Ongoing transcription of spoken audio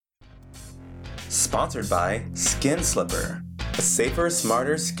Sponsored by Skin Slipper, a safer,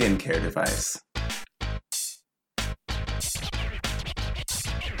 smarter skincare device.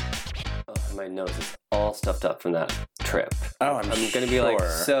 My nose is all stuffed up from that trip. Oh, I'm gonna be like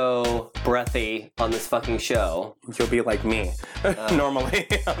so breathy on this fucking show. You'll be like me, normally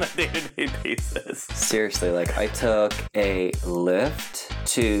on a day-to-day basis. Seriously, like I took a lift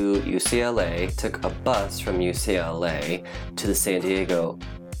to UCLA, took a bus from UCLA to the San Diego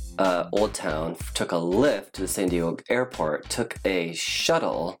Old Town, took a lift to the San Diego airport, took a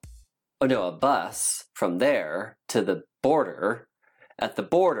bus from there to the border. At the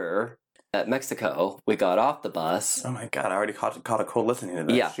border at Mexico, we got off the bus. Oh my god, I already caught a cold listening to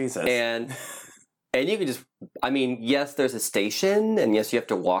this. Yeah, Jesus. And you can just, yes, there's a station, and yes, you have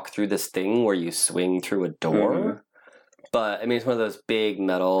to walk through this thing where you swing through a door. Mm-hmm. But it's one of those big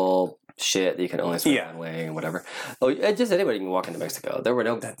metal shit that you can only swing one way and whatever. Oh, just anybody can walk into Mexico. There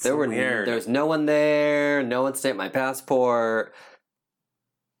was no one there. No one stamped my passport.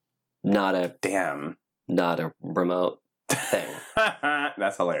 Not a remote thing.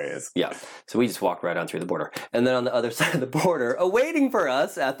 That's hilarious. Yeah. So we just walked right on through the border. And then on the other side of the border, awaiting for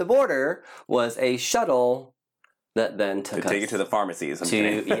us at the border, was a shuttle that then took us... To take you to the pharmacies. That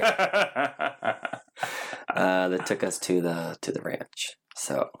took us to the ranch.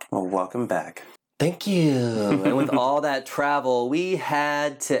 So... Well, welcome back. Thank you. And with all that travel, we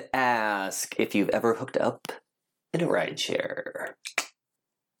had to ask if you've ever hooked up in a rideshare.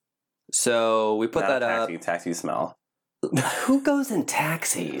 So we put that up. Taxi smell. Who goes in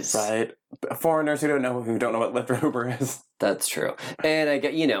taxis? Right. Foreigners who don't know what Lyft or Uber is. That's true. And I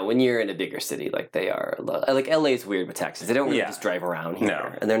get, when you're in a bigger city like they are, like LA's weird with taxis. They don't really just drive around here.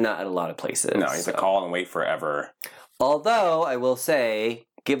 No. And they're not at a lot of places. No, you have to call and wait forever. Although, I will say,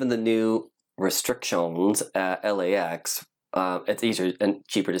 given the new restrictions at LAX, it's easier and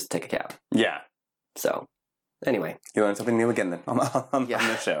cheaper just to take a cab. Yeah. So... Anyway. You learn something new again then on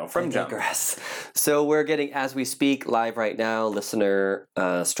the show from Jump. So we're getting, as we speak, live right now, listener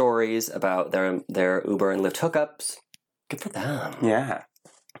stories about their Uber and Lyft hookups. Good for them. Yeah.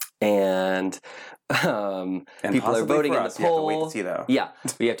 And people are voting in the poll. You have to wait and see, though. Yeah.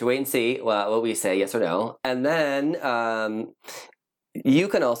 We have to wait and see what we say, yes or no. And then... you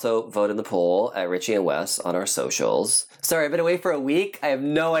can also vote in the poll at Richie and Wes on our socials. Sorry, I've been away for a week. I have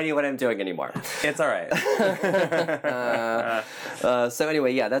no idea what I'm doing anymore. It's all right. So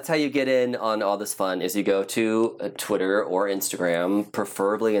anyway, that's how you get in on all this fun, is you go to Twitter or Instagram,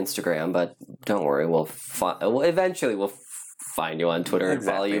 preferably Instagram, but don't worry, eventually we'll find you on Twitter and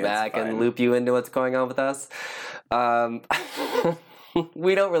follow you back and loop you into what's going on with us.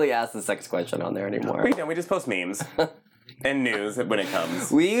 We don't really ask the sex question on there anymore. We don't. We just post memes. And news when it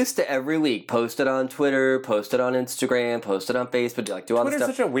comes. We used to every week post it on Twitter, post it on Instagram, post it on Facebook, do all this stuff.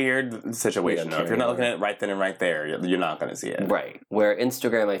 Twitter's such a weird situation, though. If you're not looking at it right then and right there, you're not going to see it. Right. Where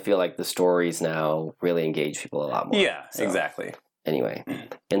Instagram, I feel like the stories now really engage people a lot more. Yeah, exactly. Anyway,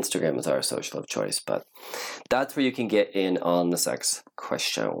 Instagram is our social of choice, but that's where you can get in on the sex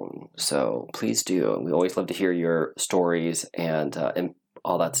question. So please do. We always love to hear your stories and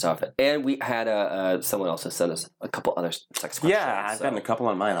all that stuff. And we had someone also send us a couple other sex questions. Yeah, I've gotten a couple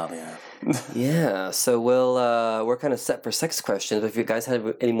on mine, Yeah, so we're kind of set for sex questions, but if you guys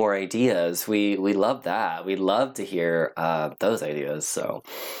have any more ideas, we love that. We'd love to hear those ideas. So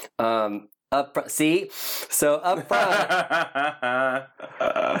up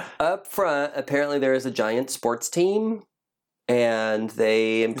front, apparently there is a giant sports team. And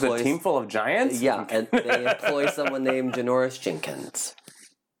they employ... It's a team full of giants? Yeah, and they employ someone named Janoris Jenkins.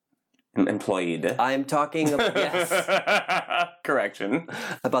 Employed. I'm talking about... Yes. Correction.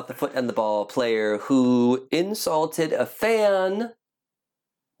 About the foot and the ball player who insulted a fan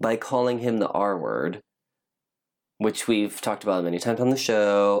by calling him the R word, which we've talked about many times on the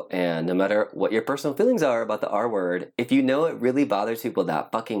show, and no matter what your personal feelings are about the R word, if you know it really bothers people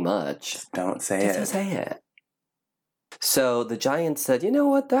that fucking much... Just don't say it. Don't say it. So the Giants said, you know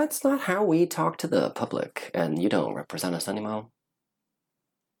what, that's not how we talk to the public, and you don't represent us anymore.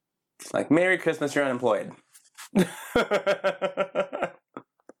 Like, Merry Christmas, you're unemployed.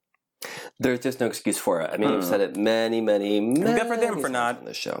 There's just no excuse for it. You've said it many good for them for not on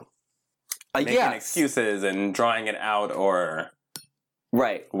the show. Making excuses and drawing it out, or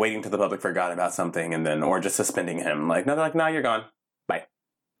waiting till the public forgot about something, and then or just suspending him. Like, no, they're like, no, you're gone. Bye.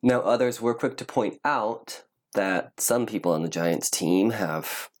 Now, others were quick to point out that some people on the Giants team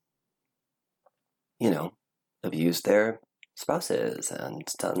have, abused their spouses and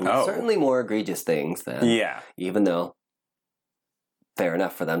done certainly more egregious things than, even though fair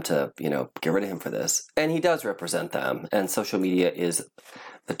enough for them to, get rid of him for this. And he does represent them. And social media is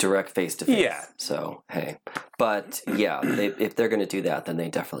a direct face-to-face. Yeah. So, hey. But, yeah, if they're going to do that, then they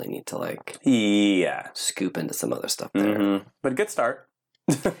definitely need to, like... Yeah. Scoop into some other stuff there. Mm-hmm. But a good start.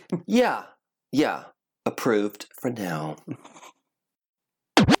 Yeah. Yeah. Approved for now.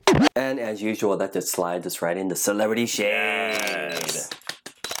 And as usual, that just slides us right into Celebrity Shade. Yes.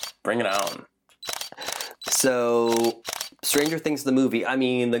 Bring it on. So, Stranger Things the movie. I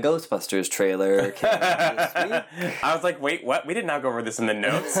mean, the Ghostbusters trailer came out this week. I was like, wait, what? We did not go over this in the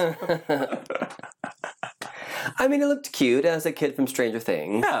notes. I mean, it looked cute as a kid from Stranger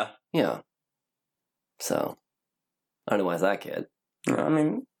Things. Yeah. Yeah. So, I don't know why it's that kid. I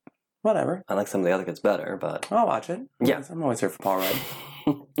mean, whatever. I like some of the other kids better, but... I'll watch it. Yeah. I'm always here for Paul Rudd.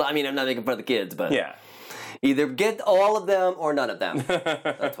 I mean, I'm not making fun of the kids, but... Yeah. Either get all of them or none of them.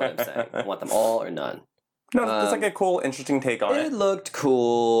 That's what I'm saying. I want them all or none. No, it's like a cool, interesting take on it. It looked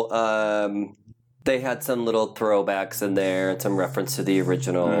cool. They had some little throwbacks in there and some reference to the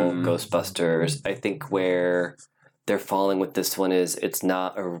original Ghostbusters. I think where they're falling with this one is it's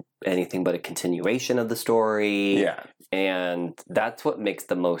not anything but a continuation of the story. Yeah. And that's what makes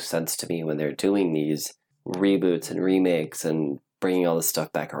the most sense to me when they're doing these reboots and remakes and bringing all this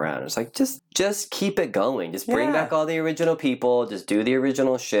stuff back around. It's like, just keep it going. Just bring back all the original people. Just do the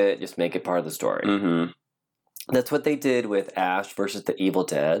original shit. Just make it part of the story. Mm-hmm. That's what they did with Ash versus the Evil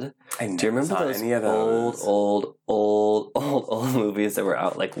Dead. Do you remember those old movies that were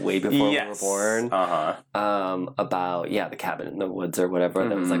out like way before we were born? About the cabin in the woods or whatever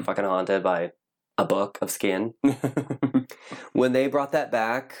that was like fucking haunted by a book of skin. When they brought that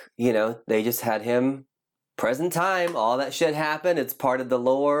back, they just had him present time. All that shit happened. It's part of the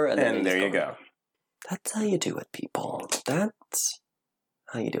lore, and there you go. That's how you do it, people. That's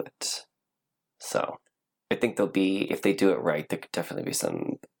how you do it. So. I think if they do it right, there could definitely be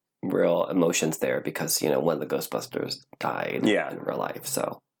some real emotions there because, one of the Ghostbusters died in real life.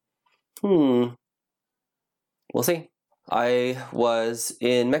 So, we'll see. I was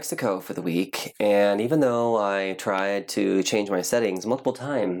in Mexico for the week, and even though I tried to change my settings multiple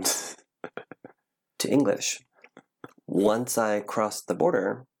times to English, once I crossed the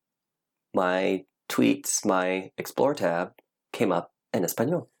border, my tweets, my Explore tab, came up in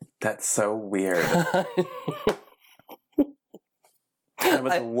Espanol. That's so weird.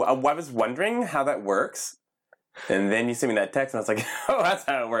 I was wondering how that works. And then you sent me that text, and I was like, oh, that's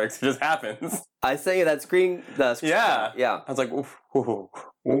how it works. It just happens. I sent you that screen. Yeah. Yeah. I was like, ooh.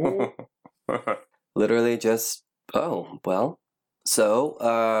 Literally just, So,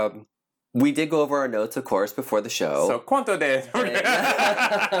 we did go over our notes, of course, before the show. So, ¿cuánto de?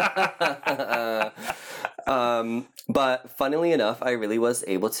 But funnily enough, I really was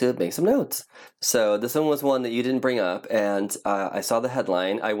able to make some notes. So this one was one that you didn't bring up, and I saw the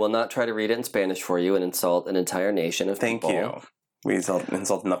headline. I will not try to read it in Spanish for you and insult an entire nation of people. Thank you. We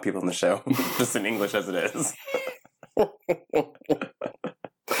insult enough people in the show, just in English as it is.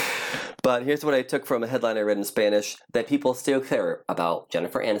 But here's what I took from a headline I read in Spanish, that people still care about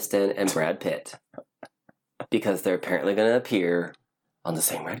Jennifer Aniston and Brad Pitt. Because they're apparently going to appear on the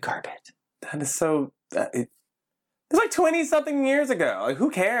same red carpet. That is so... it's like 20-something years ago. Like, who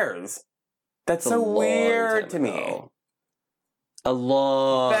cares? That's so weird to me. A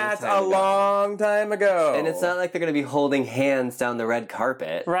long time ago. And it's not like they're going to be holding hands down the red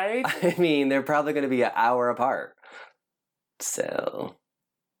carpet. Right? I mean, they're probably going to be an hour apart. So,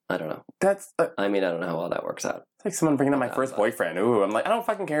 I don't know. I don't know how all that works out. It's like someone bringing up my first boyfriend. Ooh, I'm like, I don't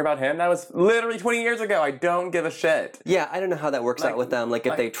fucking care about him. That was literally 20 years ago. I don't give a shit. Yeah, I don't know how that works out with them. Like,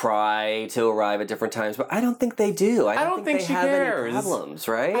 if they try to arrive at different times, but I don't think they do. I don't think they have any problems,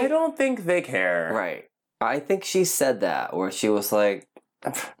 right? I don't think they care. Right. I think she said that, where she was like,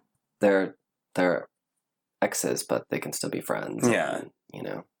 they're exes, but they can still be friends. Yeah.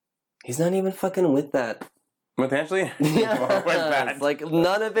 And, he's not even fucking with that. With Ashley? Yeah. It's like,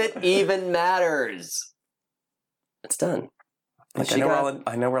 none of it even matters. It's done. Like,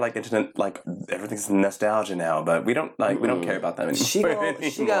 I know we're like into like everything's nostalgia now, but we don't care about them anymore.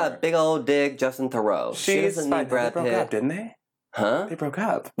 She got a big old dick, Justin Theroux. She doesn't need Brad Pitt. They broke up, didn't they? Huh? They broke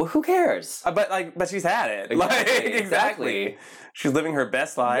up. Well, who cares? But she's had it. Exactly. She's living her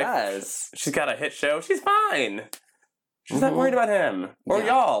best life. Yes. She's got a hit show. She's fine. She's not worried about him or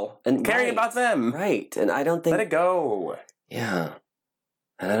y'all and caring about them. Right. And I don't think... Let it go. Yeah.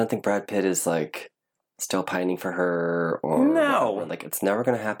 And I don't think Brad Pitt is like still pining for her or no. Whatever. Like, it's never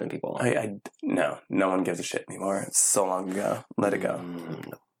going to happen, people. No one gives a shit anymore. It's so long ago. Let it go.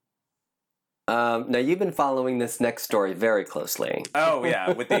 Now, you've been following this next story very closely. Oh,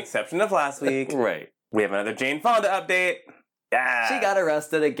 yeah. With the exception of last week. Right. We have another Jane Fonda update. Yeah. She got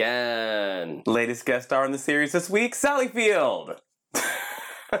arrested again. Latest guest star in the series this week, Sally Field.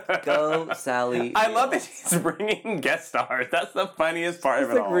 Go, Sally. I love that she's bringing guest stars. That's the funniest part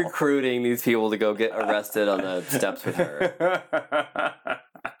of it all. Recruiting these people to go get arrested on the steps with her.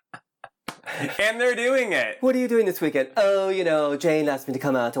 And they're doing it. What are you doing this weekend? Oh, Jane asked me to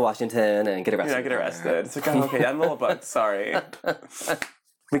come out to Washington and get arrested. Yeah, get arrested. It's like, oh, okay, I'm a little booked. Sorry.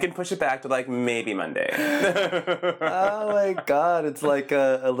 We can push it back to like maybe Monday. Oh my God! It's like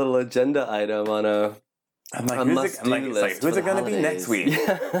a little agenda item on a. I'm like, who's it going to be next week?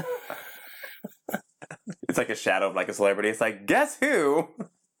 Yeah. It's like a shadow of like a celebrity. It's like, guess who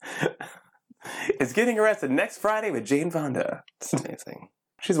is getting arrested next Friday with Jane Fonda? It's amazing.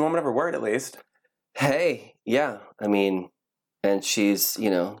 She's a woman of her word, at least. Hey, yeah. I mean, and she's,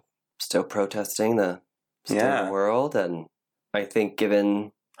 still protesting the state of the world. And I think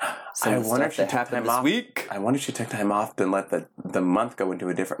given some of the stuff that happened this week. I wonder if she took time off and let the month go into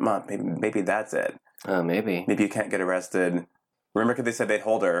a different month. Maybe that's it. Oh, maybe. Maybe you can't get arrested. Remember, because they said they'd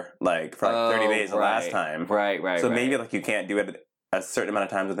hold her like for 30 days the last time. Right. So maybe like you can't do it a certain amount of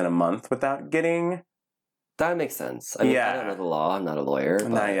times within a month without getting. That makes sense. I mean, I don't know the law. I'm not a lawyer.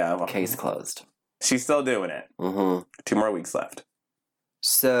 But case closed. She's still doing it. Mm-hmm. 2 more weeks left.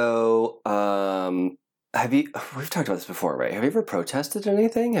 So, we've talked about this before, right? Have you ever protested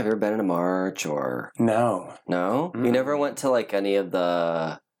anything? Have you ever been in a march or? No. No? Mm. You never went to like any of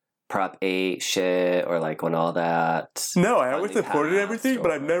the Prop 8 shit or like when all that? No, I always supported everything,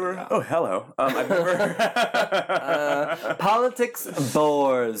 but I've never. Oh, hello. I've never. Politics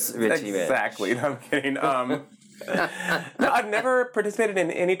bores, Richie Rich. Exactly. No, I'm kidding. No, I've never participated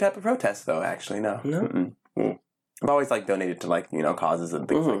in any type of protest, though. Actually, no. No. I've always like donated to like causes and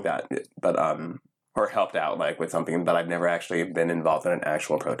things like that, but or helped out like with something, but I've never actually been involved in an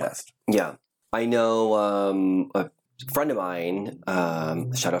actual protest. Yeah, I know. A friend of mine,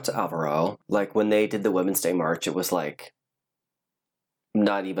 shout out to Alvaro, like when they did the Women's Day March, it was like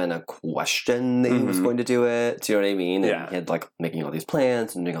not even a question that he was going to do it. Do you know what I mean? And he had like making all these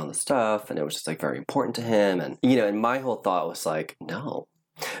plans and doing all this stuff, and it was just like very important to him. And and my whole thought was like, no.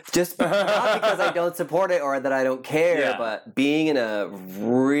 Just not because I don't support it or that I don't care, but being in a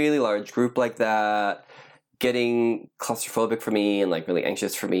really large group like that, getting claustrophobic for me and like really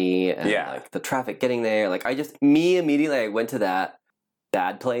anxious for me, and like the traffic getting there, like immediately I went to that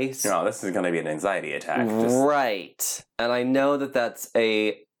bad place. This is going to be an anxiety attack. Right. And I know that that's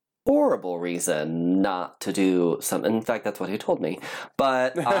a horrible reason not to do something. In fact, that's what he told me.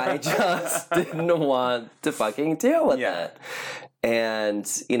 But I just didn't want to fucking deal with it. And,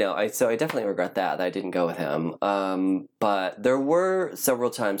 I definitely regret that I didn't go with him. But there were several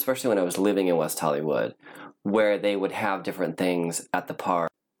times, especially when I was living in West Hollywood, where they would have different things at the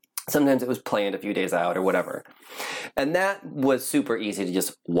park. Sometimes it was planned a few days out or whatever. And that was super easy to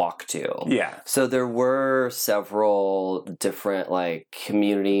just walk to. Yeah. So there were several different like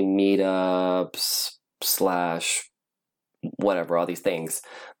community meetups / whatever, all these things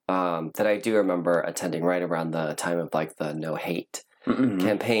that I do remember attending right around the time of like the No Hate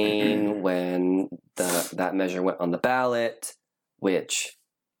campaign when that measure went on the ballot, which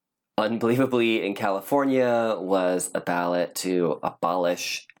unbelievably in California was a ballot to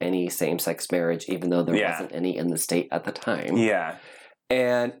abolish any same-sex marriage, even though there wasn't any in the state at the time. Yeah.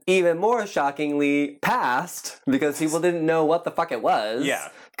 And even more shockingly passed because people didn't know what the fuck it was. Yeah.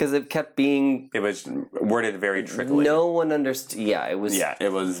 Because it kept being... It was worded very trickily. No one understood. Yeah, it was... Yeah,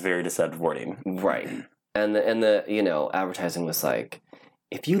 it was very deceptive wording. Right. And the advertising was like,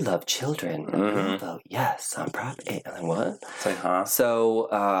 if you love children, you'll vote yes on Prop 8. I'm like, what? It's like, huh? So,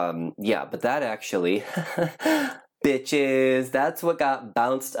 but that actually... Bitches, that's what got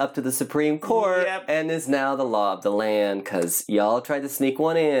bounced up to the Supreme Court and is now the law of the land because y'all tried to sneak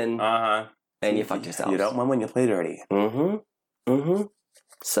one in and you fucked yourself. You don't win when you play dirty.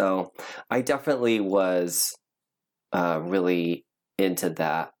 So I definitely was really into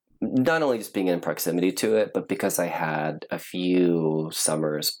that. Not only just being in proximity to it, but because I had a few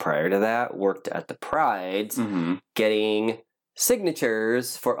summers prior to that worked at the Prides getting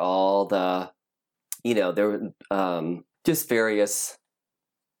signatures for all the... there were just various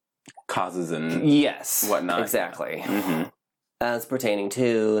causes and whatnot. Exactly. As pertaining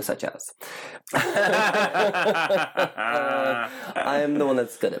to such as. I'm the one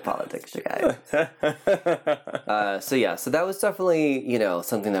that's good at politics, you guys. So that was definitely,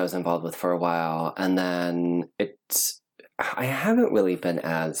 something that I was involved with for a while. And then I haven't really been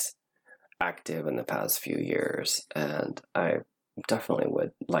as active in the past few years. And I definitely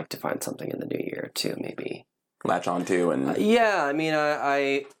would like to find something in the new year to maybe latch onto and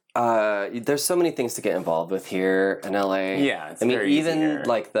I there's so many things to get involved with here in LA. It's very even easy here.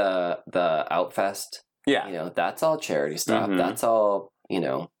 Like the Outfest. That's all charity stuff. That's all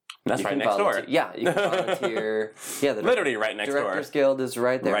That's you right can next door. Yeah, you can volunteer. Yeah, the literally right next door. Directors Guild is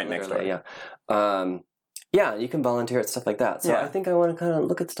right there. Right next door. Yeah. Yeah, you can volunteer at stuff like that. So I think I want to kind of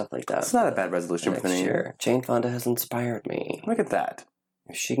look at stuff like that. It's not a bad resolution for the new year. Jane Fonda has inspired me. Look at that.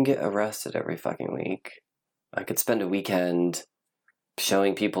 If she can get arrested every fucking week, I could spend a weekend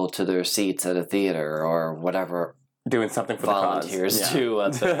showing people to their seats at a theater or whatever. Doing something for volunteers the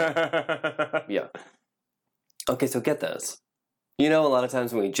cause. to. Yeah. Okay, so get this. A lot of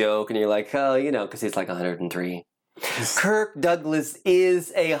times when we joke and you're like, oh, because he's like 103. Kirk Douglas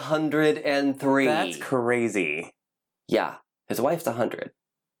is 103. That's crazy. Yeah. His wife's 100.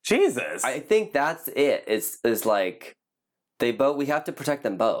 Jesus. I think that's it. It's like we have to protect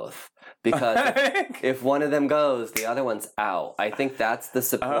them both. Because if one of them goes, the other one's out. I think that's the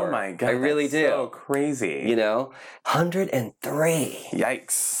support. Oh my God. I really do. So crazy. 103.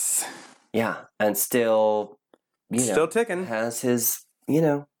 Yikes. Yeah. And still, still ticking. Has his,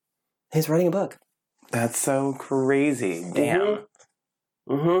 he's writing a book. That's so crazy. Damn.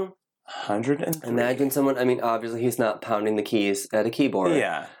 Mm-hmm. 103. Imagine someone, obviously he's not pounding the keys at a keyboard.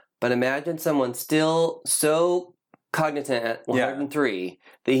 Yeah. But imagine someone still so cognizant at 103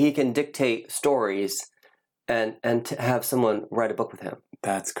 that he can dictate stories and to have someone write a book with him.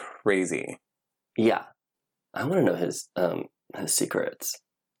 That's crazy. Yeah. I want to know his secrets.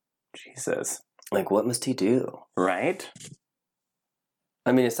 Jesus. Like, what must he do? Right?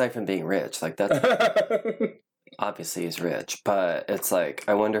 Aside from being rich, like that's obviously he's rich, but it's like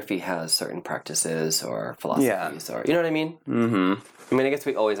I wonder if he has certain practices or philosophies or you know what I mean? Mm-hmm. I guess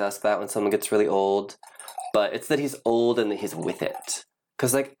we always ask that when someone gets really old, but it's that he's old and that he's with it.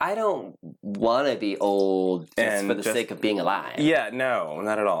 Because I don't want to be old just for the sake of being alive. Yeah, no,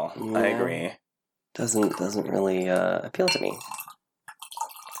 not at all. Yeah. I agree. Doesn't really appeal to me.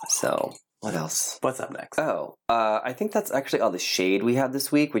 So. What else? What's up next? Oh, I think that's actually all the shade we had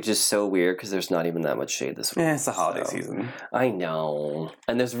this week, which is so weird because there's not even that much shade this week. Yeah, it's the holiday season. I know.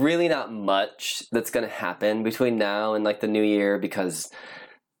 And there's really not much that's going to happen between now and the new year because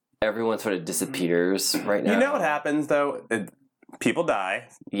everyone sort of disappears right now. You know what happens though? People die.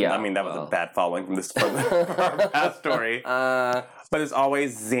 Yeah. That was a bad following from our past story. But there's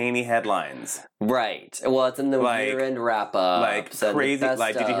always zany headlines. Right. Well, it's in the year-end wrap-up. Crazy.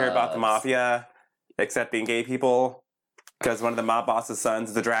 Did you hear about the mafia accepting gay people? Because one of the mob boss's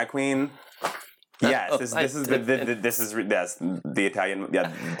sons is a drag queen. Yes, this is the Italian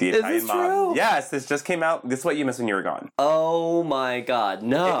Italian mob. True? Yes, this just came out. This is what you missed when you were gone. Oh my God,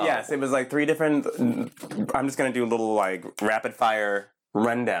 no. It was 3 different. I'm just gonna do a little rapid fire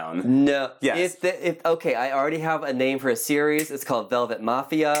rundown. No. Yes. Okay, I already have a name for a series. It's called Velvet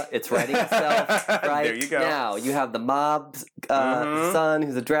Mafia. It's writing itself right there you go. now. You have the mob's son,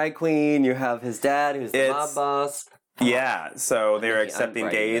 who's a drag queen. You have his dad, who's the mob boss. Yeah, so they're accepting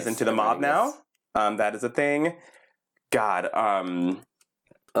gays into the mob now. That is a thing. God.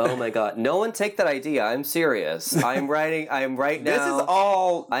 Oh my God! No one take that idea. I'm serious. I'm writing. I am right now. This is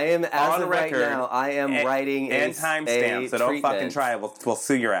all. I am as on of record. Right now. I am writing and timestamps. So don't fucking try it. We'll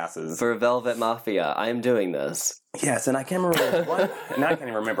sue your asses for Velvet Mafia. I am doing this. Yes, and I can't remember what. Now I can't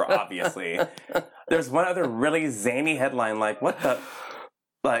even remember. Obviously, there's one other really zany headline. What the.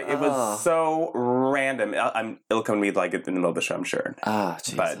 It was so random. It'll come to me in the middle of the show, I'm sure.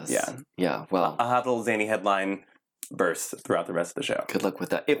 Jesus. But yeah. Yeah, well. I'll have a little zany headline burst throughout the rest of the show. Good luck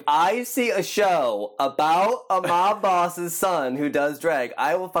with that. If I see a show about a mob boss's son who does drag,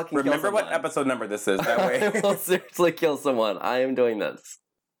 I will fucking kill someone. Remember what episode number this is, that way. I will seriously kill someone. I am doing this.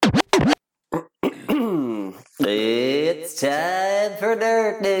 It's time for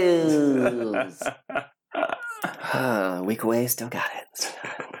Nerd News. Week away, still got it.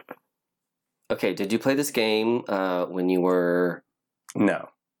 Okay, did you play this game when you were... No.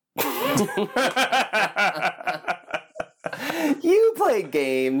 You played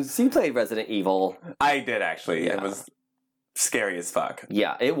games. You played Resident Evil. I did, actually. Yeah. It was scary as fuck.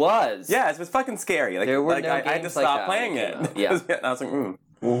 Yeah, it was. Yeah, it was fucking scary. There were no I had to stop playing it. Yeah. I was like,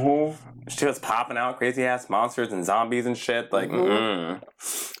 She was popping out crazy ass monsters and zombies and shit.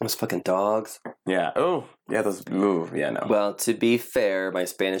 Those fucking dogs. Yeah. Oh, yeah. Those. Ooh, yeah. No. Well, to be fair, my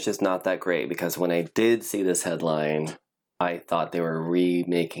Spanish is not that great because when I did see this headline, I thought they were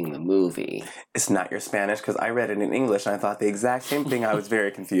remaking the movie. It's not your Spanish because I read it in English and I thought the exact same thing. I was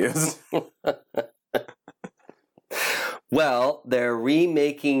very confused. Well, they're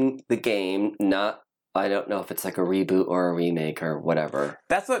remaking the game, not. I don't know if it's a reboot or a remake or whatever.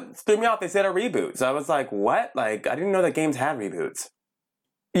 That's what threw me off. They said a reboot. So I was like, what? I didn't know that games had reboots.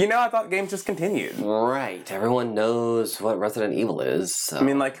 I thought games just continued. Right. Everyone knows what Resident Evil is. So. I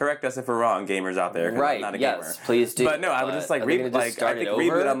mean, like, correct us if we're wrong, gamers out there. Right. I'm not a yes, gamer. please do. But no, I would just like reboot. Like, I think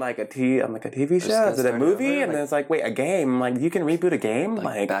reboot. I'm like a TV show. Is it a movie? And then it's like, wait, a game? Like, you can reboot a game?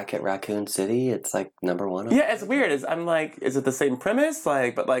 Like back at Raccoon City, it's like number one. Yeah, it's weird. I'm like, is it the same premise?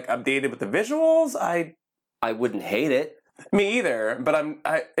 Like, but like updated with the visuals? I wouldn't hate it. Me either. But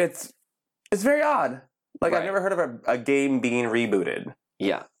it's very odd. Like, I've never heard of a game being rebooted.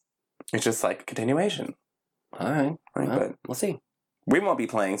 Yeah. It's just like a continuation. All right. Well, but we'll see. We won't be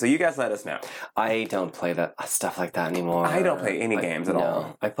playing, so you guys let us know. I don't play that stuff like that anymore. I don't play any games at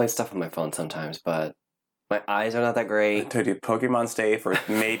all. I play stuff on my phone sometimes, but my eyes are not that great. I told you, Pokemon Stay for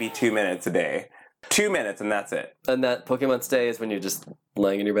maybe 2 minutes a day. 2 minutes, and that's it. And that Pokemon Stay is when you're just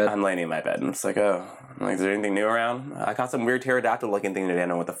laying in your bed? I'm laying in my bed, and it's like, oh, like, is there anything new around? I caught some weird pterodactyl-looking thing today. I didn't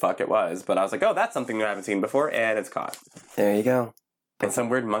know what the fuck it was, but I was like, oh, that's something new I haven't seen before, and it's caught. There you go. And some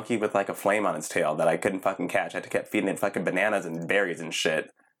weird monkey with like a flame on its tail that I couldn't fucking catch. I had to keep feeding it fucking bananas and berries and shit.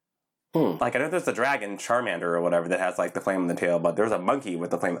 Like, I know there's a dragon, Charmander or whatever, that has like the flame on the tail, but there's a monkey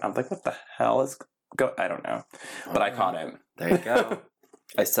with the flame. I'm like, what the hell is I don't know. But I caught it. There you go.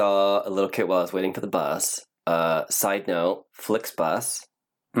 I saw a little kid while I was waiting for the bus. Side note, Flixbus.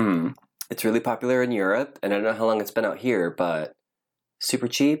 It's really popular in Europe, and I don't know how long it's been out here, but super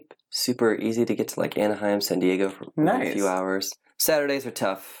cheap, super easy to get to like Anaheim, San Diego for a few hours. Saturdays are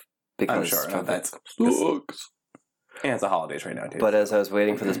tough because I'm sure that's sucks. And it's the holidays right now too. But as I was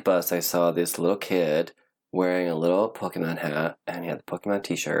waiting for this bus, I saw this little kid wearing a little Pokemon hat, and he had the Pokemon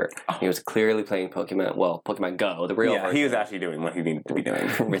t-shirt. He was clearly playing Pokemon Go, the real version. He was actually doing what he needed to be doing.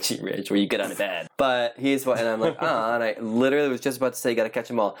 Richie Rich, where you get out of bed. But and I'm like, and I literally was just about to say, you gotta catch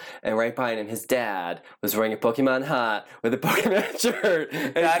them all. And right behind him, his dad was wearing a Pokemon hat with a Pokemon shirt.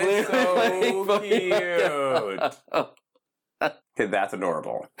 And that is so cute. That's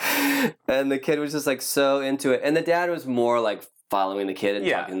adorable. And the kid was just like so into it. And the dad was more like following the kid and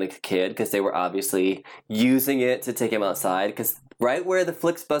talking to the kid because they were obviously using it to take him outside. Because right where the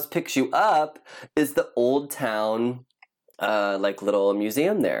Flixbus picks you up is the Old Town, like little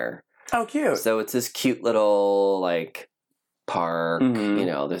museum there. Oh, cute! So it's this cute little like park. There's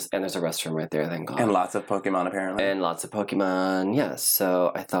a restroom right there. Thank God. And lots of Pokemon apparently. And lots of Pokemon. Yes.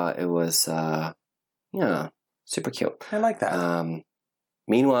 So I thought it was super cute. I like that.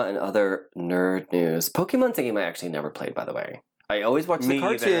 Meanwhile, in other nerd news, Pokemon's a game I actually never played, by the way. I always watch the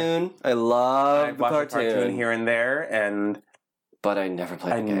cartoon. Either. I love the cartoon here and there, but I never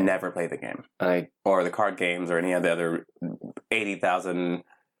played the game. I never played the game. Or the card games or any of the other 80,000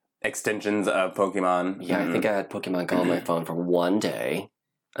 extensions of Pokemon. Yeah, I think I had Pokemon Go on my phone for one day,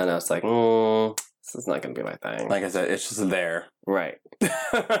 and I was like, this is not going to be my thing. Like I said, it's just there. Right.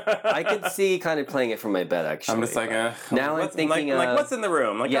 I could see kind of playing it from my bed, actually. I'm just like, now I'm thinking like, what's in the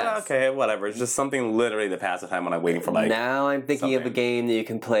room? Like, okay, whatever. It's just something literally to pass the time when I'm waiting for Now I'm thinking of a game that you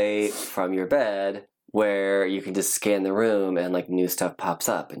can play from your bed where you can just scan the room and like new stuff pops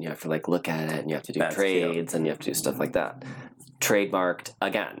up and you have to like look at it and you have to do trades and you have to do stuff like that. Trademarked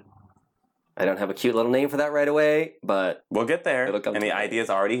again. I don't have a cute little name for that right away, but we'll get there. And the idea is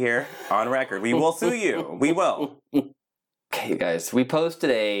already here on record. We will sue you. We will. Okay, you guys. We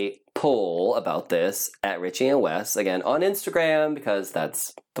posted a poll about this at Richie and Wes, again, on Instagram, because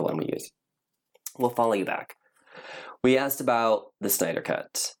that's the one we use. We'll follow you back. We asked about the Snyder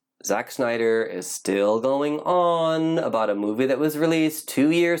Cut. Zack Snyder is still going on about a movie that was released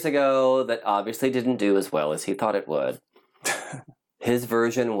 2 years ago that obviously didn't do as well as he thought it would. His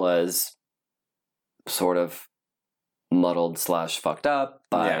version was sort of muddled / fucked up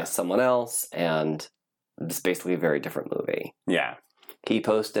by someone else, and it's basically a very different movie. Yeah. He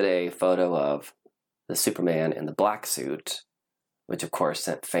posted a photo of the Superman in the black suit, which of course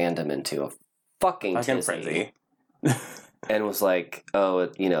sent fandom into a fucking frenzy. And was like,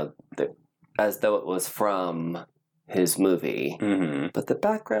 as though it was from his movie. Mm-hmm. But the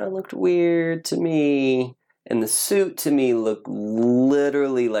background looked weird to me. And the suit to me looked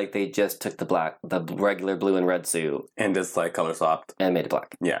literally like they just took the regular blue and red suit. And just like color swapped. And made it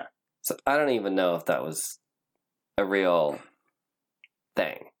black. Yeah. So I don't even know if that was a real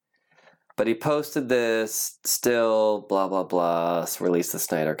thing. But he posted this, still blah, blah, blah, release the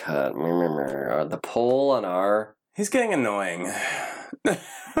Snyder Cut. The poll on our... He's getting annoying.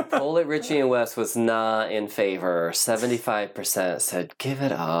 Poll at Richie and Wes was not in favor. 75% said, give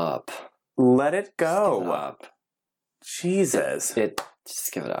it up. Let it go. Just give it up. Jesus.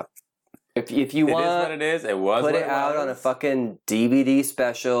 Just give it up. If you It is want, what it is. It was put what it out on a was. fucking DVD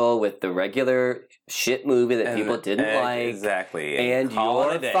special with the regular shit movie that people didn't like. Exactly. And Call it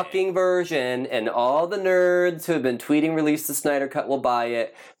your a day. fucking version, and all the nerds who have been tweeting release the Snyder Cut will buy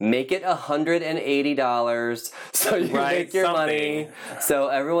it. Make it $180 so you Right, make your something. money. So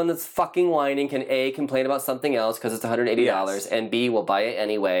everyone that's fucking whining can A, complain about something else because it's $180, Yes. and B, will buy it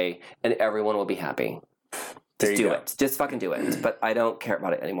anyway, and everyone will be happy. There Just you do go. it. Just fucking do it. But I don't care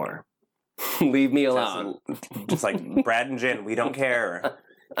about it anymore. Leave me alone. Just like Brad and Jen, we don't care.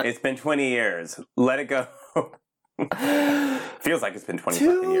 It's been 20 years. Let it go. Feels like it's been 20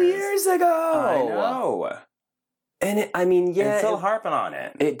 fucking 2 years. years ago. I know. And I mean, yeah, And still harping on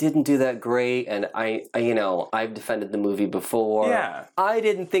it. it didn't do that great. And I've defended the movie before. Yeah. I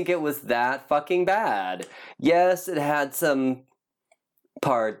didn't think it was that fucking bad. Yes, it had some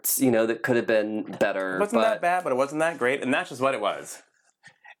parts, that could have been better. It wasn't that bad, but it wasn't that great, and that's just what it was.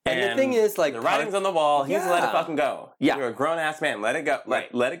 And the thing is, like, the writing's on the wall. He's let it Yeah. fucking go. Yeah. You're a grown ass man. Let it go.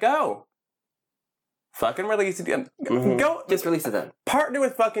 Right. Let it go. Fucking release it. Mhm. Go. Just release it then. Partner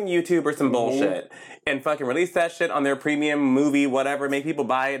with fucking YouTube or some bullshit, and fucking release that shit on their premium movie, whatever. Make people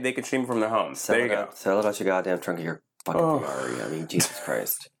buy it. They can stream it from their homes. There you go. Sell it out your goddamn trunk of your fucking Oh. Ferrari. I mean, Jesus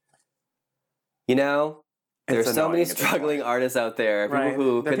Christ. There's It's so many annoying at this struggling point. artists out there. People Right.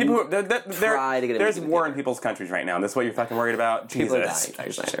 who There are couldn't people who try to get a there's movie war in together. people's countries right now. And this is what you're fucking worried about. People are Jesus.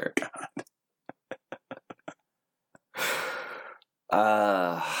 dying, Tyler.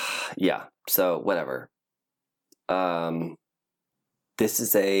 Yeah. So whatever. This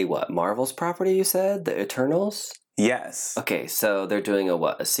is a Marvel's property? You said the Eternals. Yes. Okay, so they're doing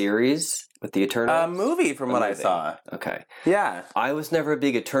a series with the Eternals. A movie, from what I movie. saw. Okay, Yeah. I was never a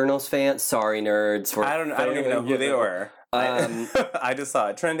big Eternals fan. Sorry, nerds. I don't even know who they were. I just saw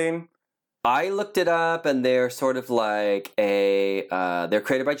it trending. I looked it up, and they're sort of like they're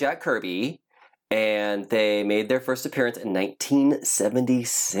created by Jack Kirby, and they made their first appearance in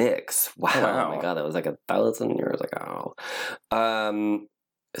 1976. Wow, Wow. Oh my god, that was like 1,000 years ago.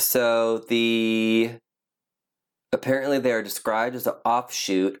 So apparently they are described as an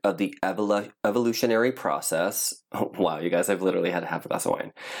offshoot of the evolutionary process. Oh, wow, you guys, I've literally had half a glass of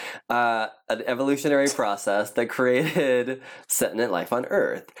wine. An evolutionary process that created sentient life on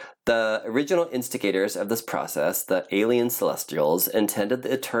Earth. The original instigators of this process, the alien celestials, intended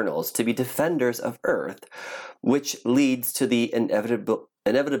the Eternals to be defenders of Earth, which leads to the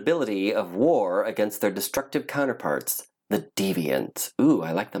inevitability of war against their destructive counterparts, the Deviants. Ooh,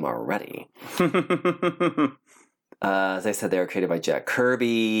 I like them already. As I said, they were created by Jack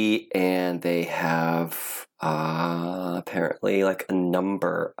Kirby, and they have apparently like a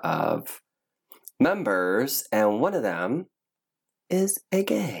number of members, and one of them is a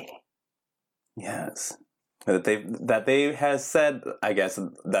gay. Yes. That they has said, I guess,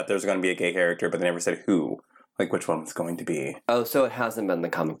 that there's going to be a gay character, but they never said who. Like which one it's going to be. Oh, so it hasn't been in the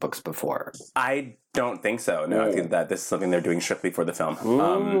comic books before. I don't think so. No, I think that this is something they're doing strictly for the film.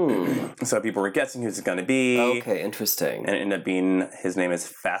 So people were guessing who's it going to be. Okay, interesting. And it ended up being, his name is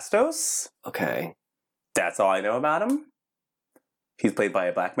Fastos. Okay. That's all I know about him. He's played by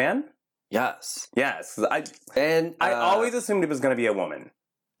a black man. Yes. Yes. I I always assumed it was going to be a woman.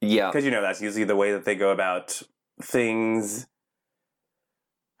 Yeah. Because, that's usually the way that they go about things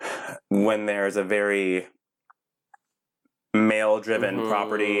when there's a very male-driven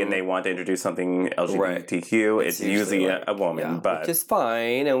property and they want to introduce something LGBTQ. Right. It's usually a woman, but which is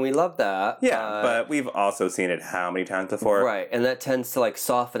fine, and we love that. but we've also seen it how many times before? Right, and that tends to like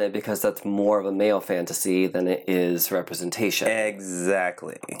soften it because that's more of a male fantasy than it is representation.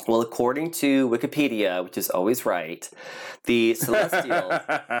 Exactly. Well, according to Wikipedia, which is always right, the Celestials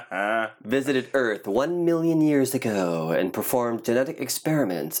visited Earth 1 million years ago and performed genetic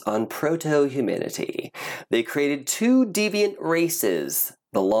experiments on proto-humanity. They created 2 deviant races,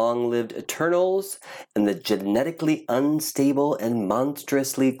 the long-lived Eternals and the genetically unstable and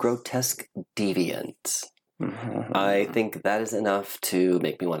monstrously grotesque Deviants. I think that is enough to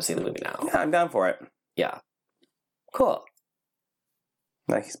make me want to see the movie now. Yeah, I'm down for it. Yeah. Cool.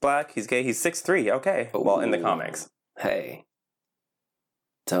 Like, he's black, he's gay, he's 6'3". Okay. Well, in the comics. Hey.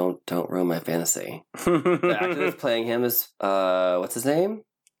 Don't ruin my fantasy. The actor that's playing him is what's his name?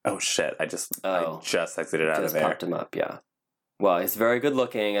 Oh shit! I just exited out of Just there. popped him up. Yeah. Well, he's very good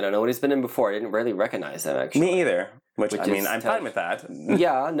looking. I don't know what he's been in before. I didn't really recognize him actually. Me either. Which I mean, is I'm fine with that.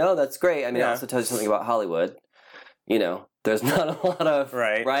 Yeah. No, that's great. I mean, it Yeah. also tells you something about Hollywood. There's not a lot of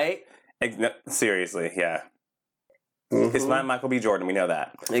right. No, seriously, yeah. It's not Michael B. Jordan. We know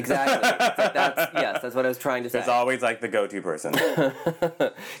that. Exactly. That's what I was trying to say. There's always like the go-to person,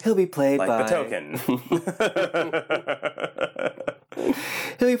 He'll be played like by the Token.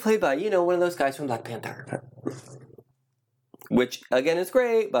 He'll be played by, one of those guys from Black Panther. Which, again, is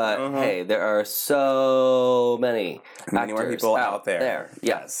great, but hey, there are so many more people out there.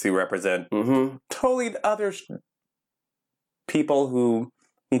 Yes. Who represent totally other people who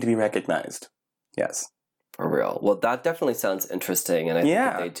need to be recognized. Yes. For real. Well, that definitely sounds interesting, and I think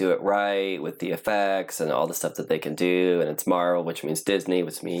if they do it right with the effects and all the stuff that they can do, and it's Marvel, which means Disney,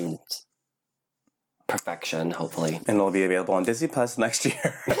 which means perfection, hopefully. And it'll be available on Disney Plus next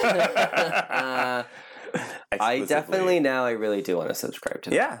year. I definitely I really do want to subscribe to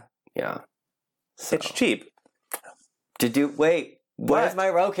that. Yeah. So. It's cheap. Wait. Where's my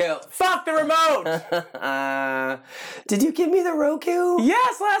Roku? Fuck the remote! Did you give me the Roku?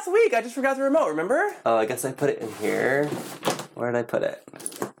 Yes, last week. I just forgot the remote, remember? Oh, I guess I put it in here. Where did I put it?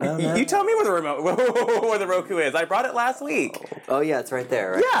 You tell me where the remote, where the Roku is. I brought it last week. Oh yeah, it's right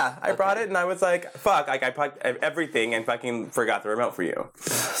there, right? Yeah, I brought it and I was like, fuck, I packed everything and fucking forgot the remote for you.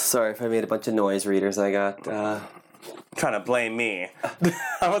 Sorry if I made a bunch of noise readers I got. Trying to blame me.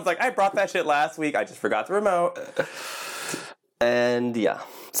 I was like, I brought that shit last week. I just forgot the remote. And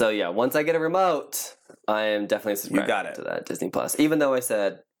once I get a remote, I am definitely subscribing to that Disney Plus. Even though I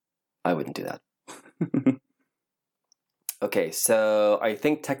said I wouldn't do that. Okay, so I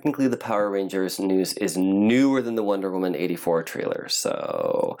think technically the Power Rangers news is newer than the Wonder Woman 84 trailer.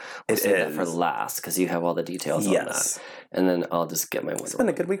 So we'll save that for last because you have all the details on that. And then I'll just get my Wonder Woman. It's been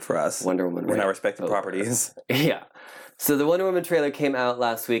a good week for us. Wonder Woman. In our respective properties. Yeah. So the Wonder Woman trailer came out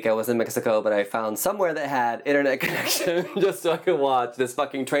last week. I was in Mexico, but I found somewhere that had internet connection just so I could watch this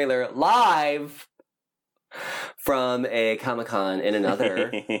fucking trailer live from a Comic-Con in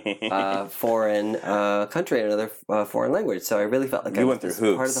another foreign country, another foreign language. So I really felt like I went through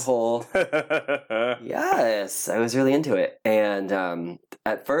hoops. Part of the whole. Yes, I was really into it. And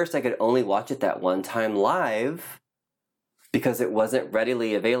at first, I could only watch it that one time live because it wasn't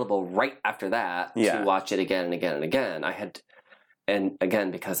readily available right after that to watch it again and again and again. And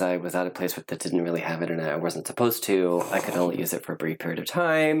again, because I was at a place that didn't really have internet, I wasn't supposed to. I could only use it for a brief period of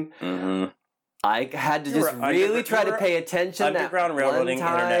time. I had to just really try to pay attention. Underground railroading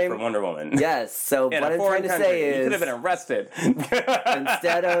internet for Wonder Woman. Yes. So what I'm trying to say is, you could have been arrested.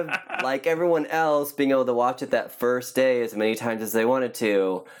 Instead of like everyone else being able to watch it that first day as many times as they wanted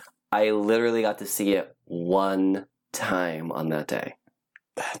to, I literally got to see it one time on that day.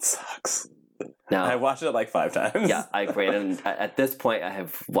 That sucks. Now I watched it like 5 times. Yeah, and at this point I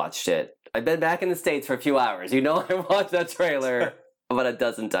have watched it. I've been back in the States for a few hours. I watched that trailer about a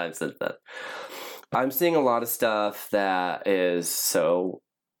dozen times since then. I'm seeing a lot of stuff that is so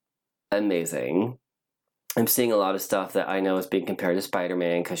amazing. I'm seeing a lot of stuff that I know is being compared to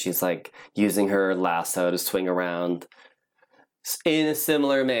Spider-Man because she's like using her lasso to swing around in a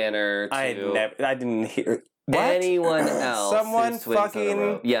similar manner to I didn't hear anyone else. Someone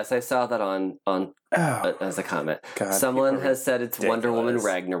fucking yes, I saw that on as a comment. God, someone has said it's ridiculous. Wonder Woman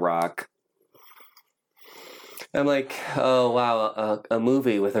Ragnarok. I'm like, oh wow, a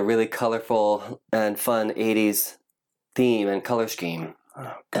movie with a really colorful and fun 80s theme and color scheme.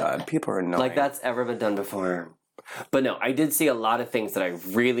 Oh God, people are annoying. Like that's ever been done before. But no, I did see a lot of things that I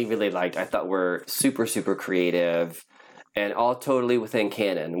really, really liked. I thought were super, super creative and all totally within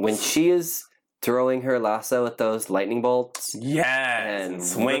canon. When she is throwing her lasso at those lightning bolts, and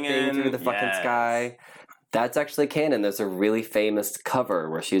swinging through the fucking sky, that's actually canon. There's a really famous cover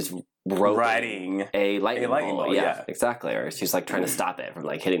where she's riding a lightning bolt. Yeah, exactly. Or she's like trying to stop it from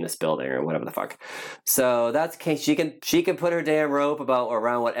like hitting this building or whatever the fuck. So that's she can put her damn rope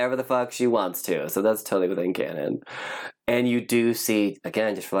around whatever the fuck she wants to. So that's totally within canon. And you do see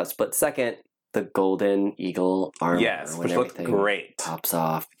again, just for that split second, the golden eagle armor. Yes, which looks great. Pops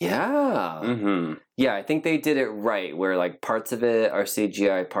off. Yeah. Yeah, I think they did it right where like parts of it are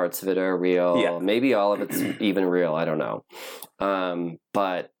CGI, parts of it are real. Yeah. Maybe all of it's even real. I don't know.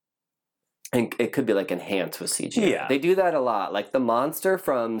 But and it could be like enhanced with CGI. Yeah. They do that a lot. Like the monster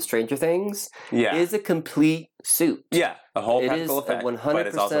from Stranger Things is a complete suit. Yeah, a whole practical effect.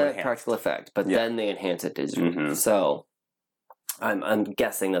 100% practical effect. But then they enhance it digitally. So I'm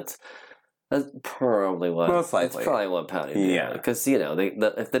guessing that's probably what. Most likely. It's probably what Patty did. Yeah. Because,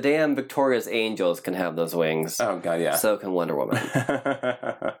 if the damn Victoria's Angels can have those wings. Oh, God, yeah. So can Wonder Woman.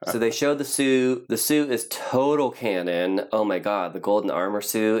 So they showed the suit. The suit is total canon. Oh, my God. The golden armor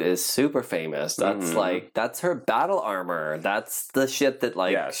suit is super famous. That's that's her battle armor. That's the shit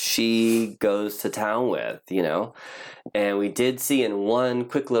that, she goes to town with, And we did see in one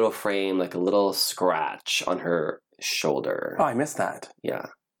quick little frame, like a little scratch on her shoulder. Oh, I missed that. Yeah.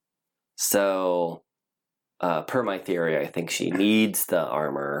 So, per my theory, I think she needs the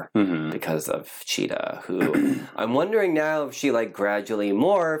armor because of Cheetah, who I'm wondering now if she like gradually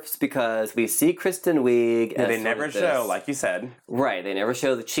morphs because we see Kristen Wiig. They never show, like you said. Right, they never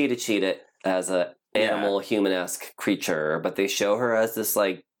show the Cheetah as a animal human-esque creature, but they show her as this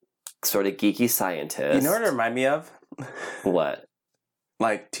like sort of geeky scientist. You know what it reminded me of? What?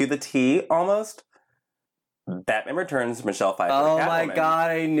 Like to the T almost. Batman Returns, Michelle Pfeiffer. Oh my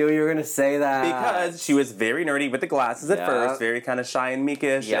god, I knew you were going to say that. Because she was very nerdy with the glasses at first, very kind of shy and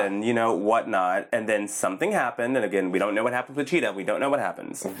meekish and, whatnot. And then something happened. And again, we don't know what happens with Cheetah. We don't know what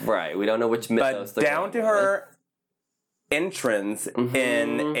happens. Right. We don't know which mythos. But down to her entrance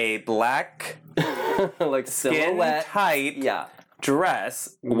in a black, like silhouette tight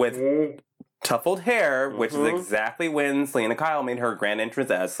dress with tuffled hair, which is exactly when Selena Kyle made her grand entrance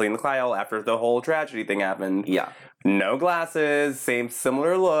as Selena Kyle after the whole tragedy thing happened. Yeah. No glasses,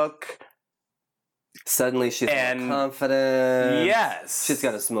 similar look. Suddenly she's more confident. Yes. She's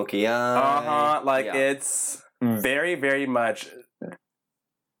got a smoky eye. It's very, very much,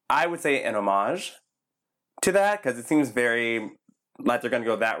 I would say, an homage to that, because it seems very like they're going to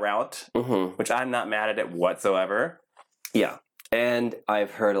go that route, which I'm not mad at it whatsoever. Yeah. And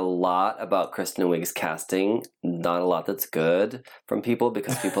I've heard a lot about Kristen Wiig's casting. Not a lot that's good from people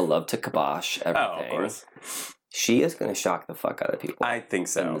because people love to kibosh everything. Oh, of course. She is going to shock the fuck out of people. I think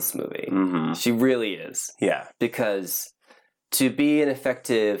so. In this movie. She really is. Yeah. Because to be an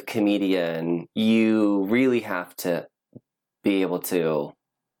effective comedian, you really have to be able to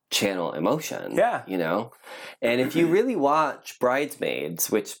channel emotion. Yeah. And if you really watch Bridesmaids,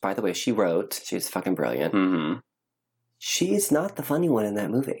 which, by the way, she wrote, she's fucking brilliant. She's not the funny one in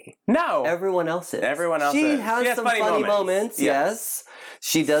that movie. No. Everyone else is. She has some funny moments. Yes.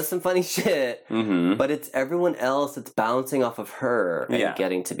 She does some funny shit. But it's everyone else that's bouncing off of her and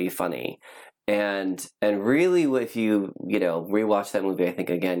getting to be funny. And really, if you rewatch that movie, I think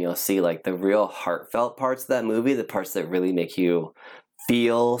again you'll see like the real heartfelt parts of that movie, the parts that really make you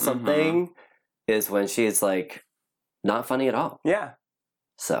feel something, is when she's like not funny at all. Yeah.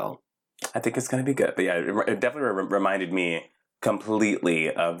 So I think it's going to be good. But yeah, it definitely reminded me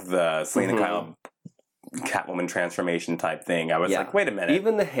completely of the Selena Kyle Catwoman transformation type thing. I was like, wait a minute.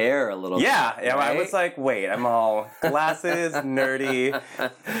 Even the hair a little bit. Yeah, right? I was like, wait, I'm all glasses, nerdy.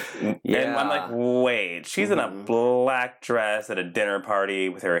 And I'm like, wait, she's in a black dress at a dinner party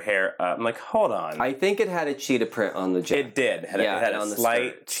with her hair up. I'm like, hold on. I think it had a cheetah print on the jacket. It did. It had a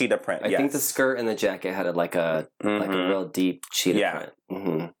slight cheetah print. I think the skirt and the jacket had like a real deep cheetah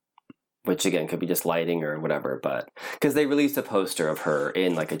print. Which again could be just lighting or whatever, but because they released a poster of her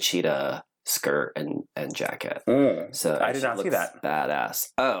in like a cheetah skirt and jacket. So I did not see that. Badass.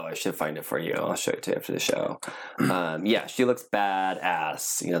 Oh, I should find it for you. I'll show it to you after the show. She looks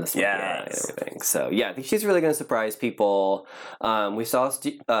badass. The smoky eye and everything. So I think she's really going to surprise people. We saw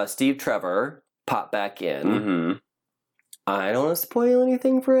Steve Trevor pop back in. I don't want to spoil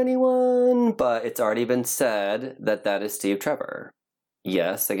anything for anyone, but it's already been said that is Steve Trevor.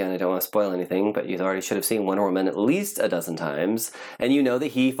 Yes, again, I don't want to spoil anything, but you already should have seen Wonder Woman at least a dozen times, and you know that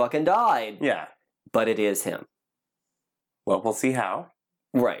he fucking died. Yeah. But it is him. Well, we'll see how.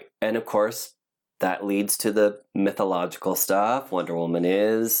 Right. And of course, that leads to the mythological stuff. Wonder Woman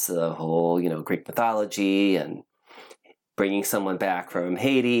is the whole, Greek mythology and bringing someone back from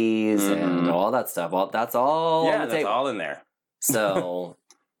Hades and all that stuff. That's all on the table. That's all in there. So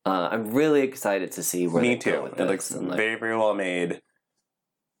I'm really excited to see where Me they too. go with It looks very, very well made.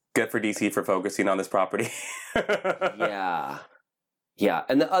 Good for DC for focusing on this property. Yeah.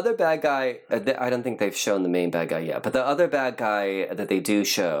 And the other bad guy, I don't think they've shown the main bad guy yet, but the other bad guy that they do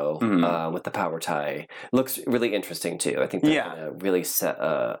show with the power tie looks really interesting too. I think they're going to really set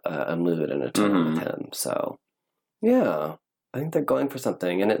a mood and a tone with him. So, I think they're going for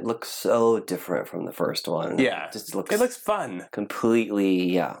something, and it looks so different from the first one. Yeah. It looks fun.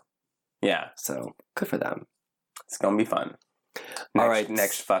 Completely, Yeah. So, good for them. It's going to be fun. All right.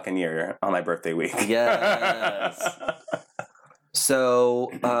 Next fucking year on my birthday week. Yes. So,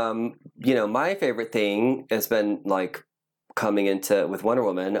 my favorite thing has been like coming into with Wonder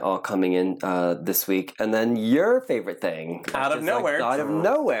Woman all coming in this week, and then your favorite thing out of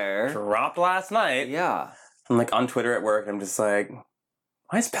nowhere dropped last night. Yeah. I'm like on Twitter at work, and I'm just like,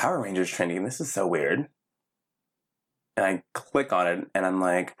 why is Power Rangers trending? This is so weird. And I click on it, and I'm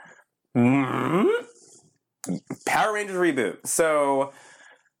like, Power Rangers reboot. So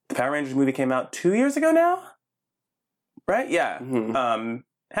the Power Rangers movie came out 2 years ago now, right? Yeah.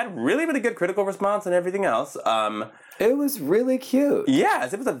 Had really, really good critical response and everything else. It was really cute.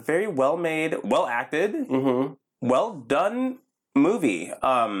 Yes, it was a very well made, well acted, well done movie.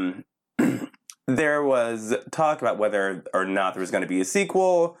 there was talk about whether or not there was going to be a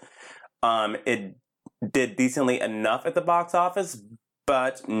sequel. It did decently enough at the box office,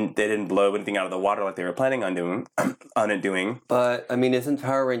 but they didn't blow anything out of the water like they were planning on doing. But I mean, isn't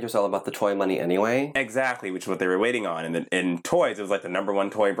Power Rangers all about the toy money anyway? Exactly, which is what they were waiting on. And in toys, it was like the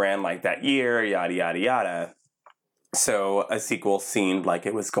 #1 toy brand like that year, yada yada yada. So a sequel seemed like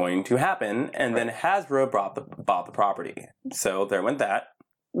it was going to happen, and then Hasbro bought the property. So there went that.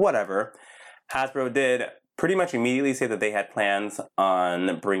 Whatever. Hasbro did pretty much immediately say that they had plans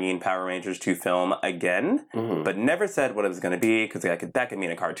on bringing Power Rangers to film again, but never said what it was going to be, because that could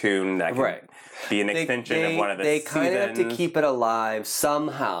mean a cartoon, that could be an extension of one of the seasons. They kind of have to keep it alive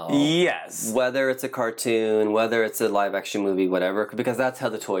somehow. Yes. Whether it's a cartoon, whether it's a live-action movie, whatever, because that's how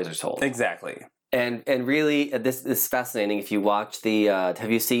the toys are sold. Exactly. And really, this is fascinating. If you watch the, have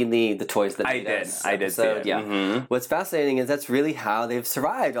you seen the Toys That Made Us I did see it. Yeah. Mm-hmm. What's fascinating is that's really how they've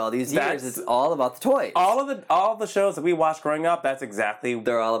survived all these years. It's all about the toys. All of the shows that we watched growing up, that's exactly...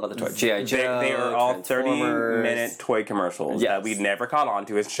 They're all about the toys. G.I. Joe, they are all 30-minute toy commercials that we never caught on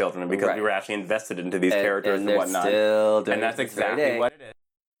to as children because we were actually invested into these characters and whatnot. And that's exactly what it is.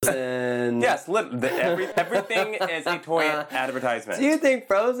 Yes, everything is a toy advertisement. Do you think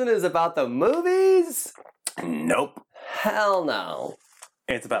Frozen is about the movies? Nope. Hell no.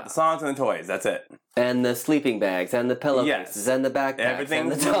 It's about the songs and the toys. That's it. And the sleeping bags and the pillowcases and the backpacks.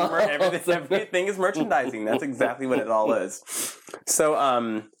 Everything is merchandising. That's exactly what it all is. So,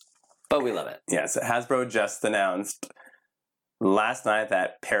 but we love it. Yes, Hasbro just announced last night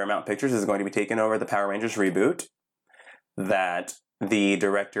that Paramount Pictures is going to be taking over the Power Rangers reboot. That the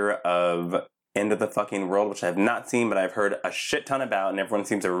director of End of the Fucking World, which I have not seen, but I've heard a shit ton about, and everyone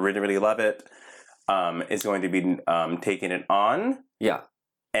seems to really, really love it, is going to be taking it on. Yeah.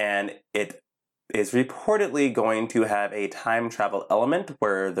 And it is reportedly going to have a time travel element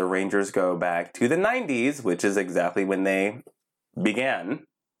where the Rangers go back to the 90s, which is exactly when they began,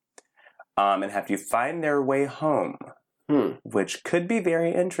 and have to find their way home, which could be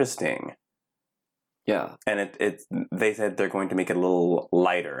very interesting. Yeah. And they said they're going to make it a little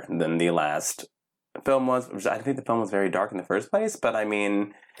lighter than the last film was. I think the film was very dark in the first place, but I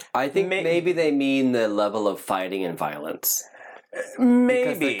mean... I think maybe they mean the level of fighting and violence. Maybe.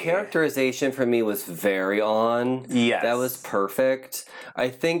 Because the characterization for me was very on. Yes. That was perfect. I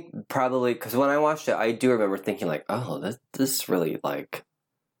think probably... Because when I watched it, I do remember thinking like, oh, this is really like...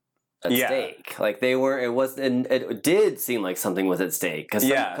 at stake. Like they were... It did seem like something was at stake.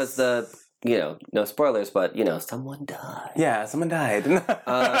 Because the... You know, no spoilers, but, you know, someone died. Yeah, someone died.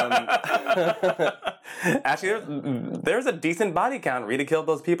 Actually, there's a decent body count. Rita killed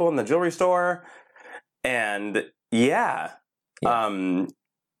those people in the jewelry store. And, there's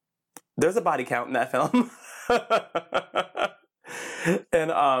a body count in that film.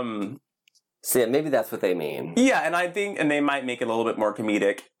 And, so yeah, maybe that's what they mean. Yeah, and I think, and they might make it a little bit more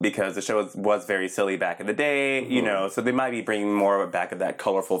comedic because the show was very silly back in the day, you know, so they might be bringing more back of that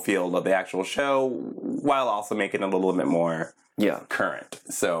colorful feel of the actual show while also making it a little bit more current.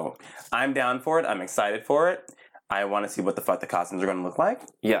 So I'm down for it. I'm excited for it. I want to see what the fuck the costumes are going to look like.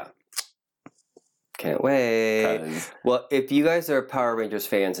 Yeah. Can't wait. Well, if you guys are Power Rangers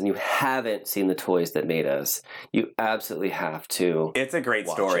fans and you haven't seen The Toys That Made Us, you absolutely have to. It's a great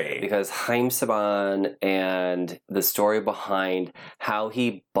story. Because Haim Saban and the story behind how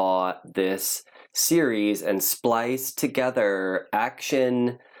he bought this series and spliced together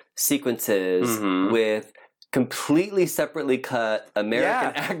action sequences with completely separately cut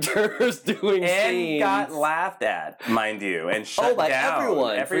American actors doing scenes. And got laughed at, mind you, and shut by down.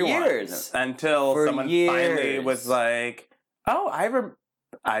 everyone for years. Until someone finally was like, oh,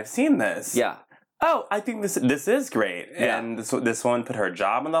 I've seen this. Yeah. Oh, I think this is great. Yeah. And this one put her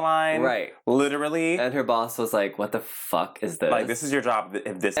job on the line. Right. Literally. And her boss was like, what the fuck is this? Like, this is your job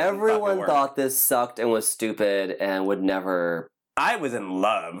if this Everyone thought this sucked and was stupid and would never... I was in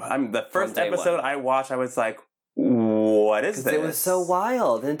love. The first episode I watched, I was like, what is this? It was so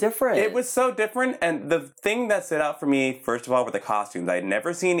wild and different. It was so different, and the thing that stood out for me, first of all, were the costumes. I'd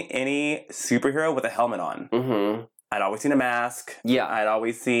never seen any superhero with a helmet on. Mm-hmm. I'd always seen a mask. Yeah. I'd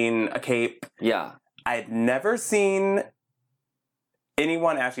always seen a cape. Yeah. I'd never seen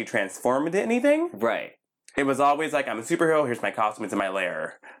anyone actually transform into anything. Right. It was always like, I'm a superhero, here's my costume, it's in my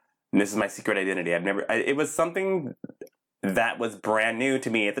lair. And this is my secret identity. It was something that was brand new to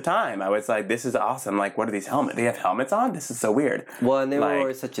me at the time. I was like, this is awesome. Like, what are these helmets? They have helmets on? This is so weird. Well, and they were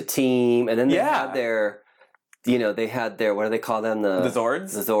always such a team. And then they had their, what do they call them? The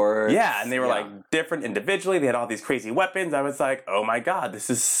Zords? The Zords. Yeah, and they were like different individually. They had all these crazy weapons. I was like, oh my God,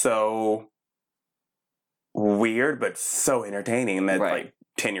 this is so weird, but so entertaining. And like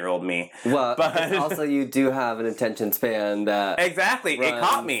 10-year-old me. Well, But also you do have an attention span that exactly, it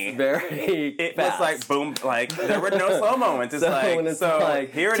caught me. Very It fast. was like boom, like there were no slow moments. It's when it's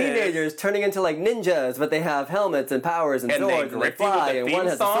like here it is. teenagers turning into like ninjas, but they have helmets and powers and And they swords and they grip you with fly the and theme one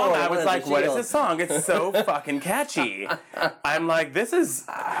has a song. sword. I and was one like, has a what is shield. this song? It's so fucking catchy. I'm like, this is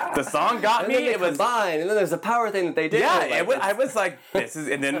the song got And me. then they It was combine, and then there's a power thing that they do. yeah. like, I was like, this is,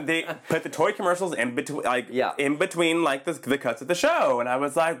 and then they put the toy commercials in between, like in between, like the cuts of the show, and I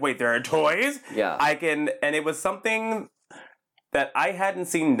was like, wait, there are toys. Yeah. And it was something that I hadn't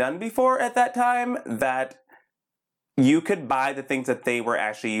seen done before at that time. That you could buy the things that they were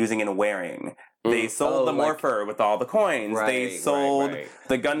actually using and wearing. They sold the Morpher with all the coins. They sold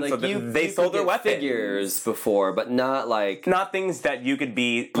the guns. Like So they sold their weapons. Figures before, but not like Not things that you could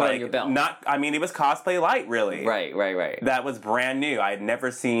be put on like your belt. not. I mean, it was cosplay light, really. Right. That was brand new. I had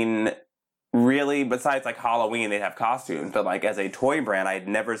never seen really, besides like Halloween, they'd have costumes, but like as a toy brand, I had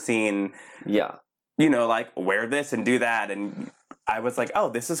never seen. Yeah. You know, like wear this and do that, and I was like, oh,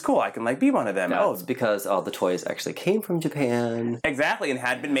 this is cool. I can like be one of them. That's because all the toys actually came from Japan. Exactly, and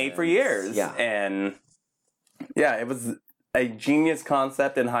had been made for years. Yeah. And yeah, it was a genius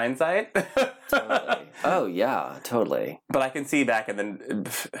concept in hindsight. Totally. Oh yeah, totally. But I can see back in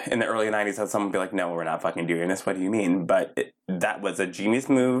the early 90s how someone would be like, no, we're not fucking doing this. What do you mean? But that was a genius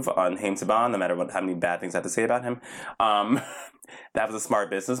move on Haim Saban, no matter how many bad things I have to say about him. That was a smart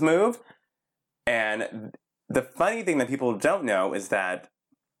business move. And the funny thing that people don't know is that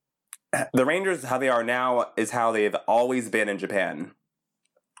the Rangers, how they are now, is how they've always been in Japan.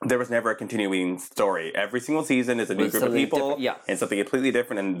 There was never a continuing story. Every single season is a new group of people and something completely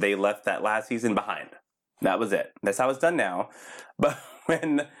different, and they left that last season behind. That was it. That's how it's done now. But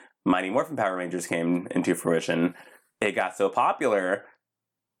when Mighty Morphin Power Rangers came into fruition, it got so popular,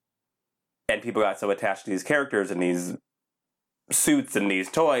 and people got so attached to these characters and these suits and these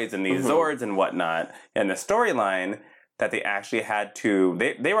toys and these Zords and whatnot, and the storyline that they actually had to.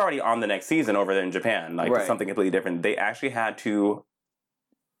 They were already on the next season over there in Japan, like something completely different. They actually had to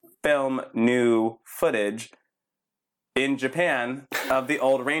film new footage in Japan of the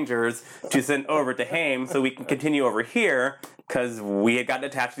old Rangers to send over to Haim so we can continue over here because we had gotten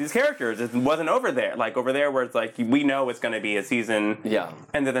attached to these characters. It wasn't over there. Like over there where it's like, we know it's going to be a season. Yeah.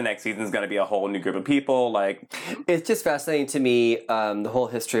 And then the next season is going to be a whole new group of people. Like, it's just fascinating to me, the whole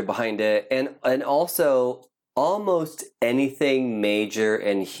history behind it. And also almost anything major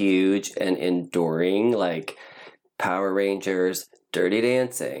and huge and enduring, like Power Rangers, Dirty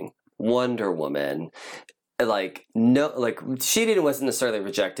Dancing, Wonder Woman, like she wasn't necessarily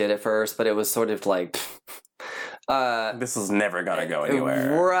rejected at first, but it was sort of like this is never gonna go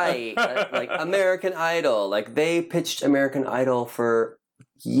anywhere, right? Like American Idol, like they pitched American Idol for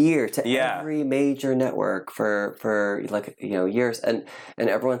years to every major network for like years, and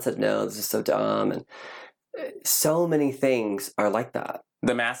everyone said no, this is so dumb, and so many things are like that.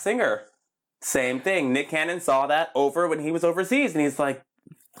 The Masked Singer. Same thing. Nick Cannon saw that over when he was overseas, and he's like,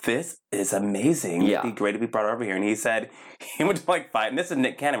 this is amazing. Yeah. It'd be great to be brought over here. And he said he would like fight, and this is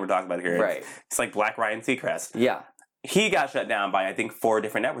Nick Cannon we're talking about here. Right. It's like Black Ryan Seacrest. Yeah. He got shut down by, I think, 4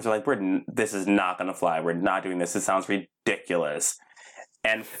 different networks. They're like, this is not going to fly. We're not doing this. It sounds ridiculous.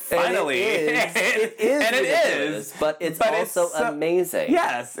 And finally, it is, but it's also amazing.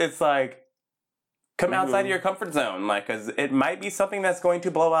 Yes. It's like, come outside of your comfort zone, like, because it might be something that's going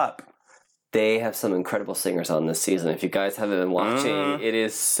to blow up. They have some incredible singers on this season. If you guys haven't been watching, it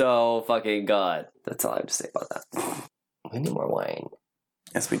is so fucking good. That's all I have to say about that. We need more wine.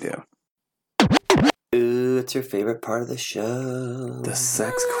 Yes, we do. Ooh, it's your favorite part of the show. The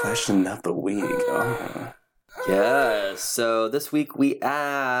sex question of the week. Oh. Yes. So this week we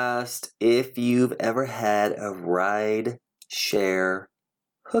asked if you've ever had a ride share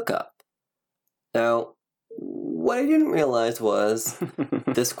hookup. Now, what I didn't realize was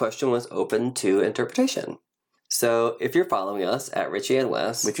this question was open to interpretation. So if you're following us at Richie and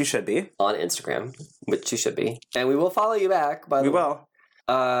Wes, which you should be on Instagram, which you should be, and we will follow you back. By the way, we will.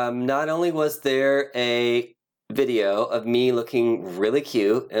 Not only was there a video of me looking really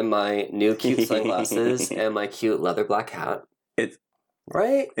cute in my new cute sunglasses and my cute leather black hat. It's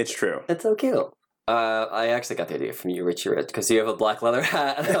true. It's so cute. I actually got the idea from you, Richie Rich, because you have a black leather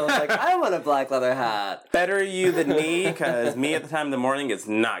hat. And I was like, I want a black leather hat. Better you than me, because me at the time of the morning is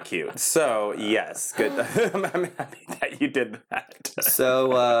not cute. So, yes, good. I'm happy that you did that.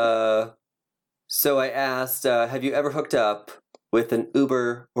 So I asked, have you ever hooked up with an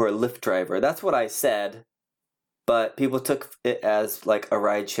Uber or a Lyft driver? That's what I said, but people took it as like a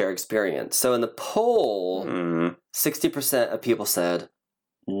rideshare experience. So in the poll, 60% of people said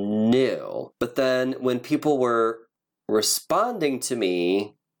no. But then when people were responding to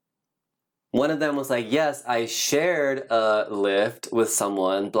me, one of them was like, yes, I shared a lift with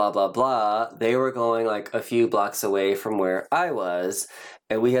someone, blah, blah, blah. They were going like a few blocks away from where I was,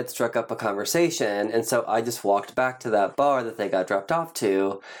 and we had struck up a conversation. And so I just walked back to that bar that they got dropped off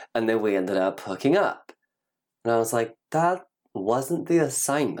to, and then we ended up hooking up. And I was like, that wasn't the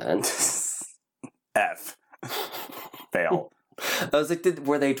assignment. F. Fail. I was like,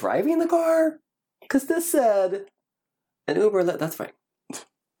 were they driving the car? Because this said an Uber, that's fine.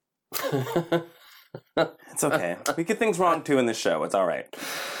 It's okay. We get things wrong too in this show. It's all right.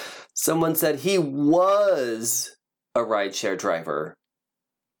 Someone said he was a rideshare driver,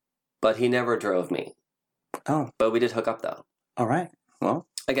 but he never drove me. Oh. But we did hook up though. All right. Well,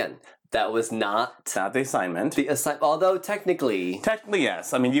 again, that was not the assignment. Although technically,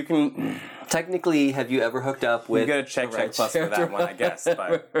 yes. I mean, you can. Technically, have you ever hooked up with? You get a check plus for that one, I guess.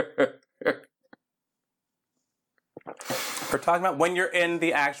 But we're talking about when you're in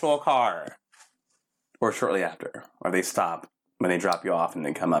the actual car, or shortly after, or they stop when they drop you off and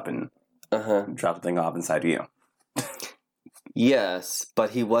then come up and drop the thing off inside you. Yes,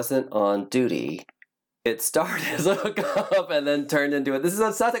 but he wasn't on duty. It started as a hookup and then turned into it. This is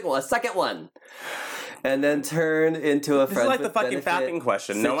a second one. And then turned into a friend. This is like the fucking fapping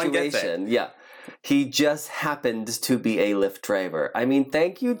question. Situation. No one gets it. Yeah. He just happened to be a Lyft driver. I mean,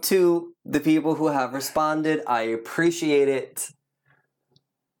 thank you to the people who have responded. I appreciate it.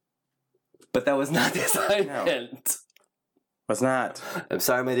 But that was not the assignment. No. Was not. I'm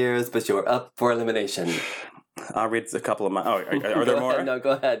sorry, my dears, but you're up for elimination. I'll read a couple of my... Oh, are there more? No,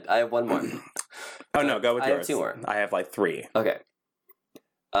 go ahead. I have one more. Oh, no, go with yours. I have two more. I have like three. Okay.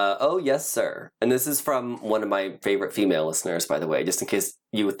 Oh, yes, sir. And this is from one of my favorite female listeners, by the way, just in case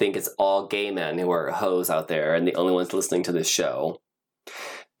you would think it's all gay men who are hoes out there and the only ones listening to this show.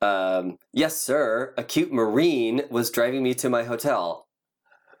 Yes, sir. A cute Marine was driving me to my hotel.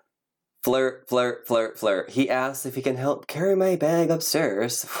 Flirt, flirt, flirt, flirt. He asked if he can help carry my bag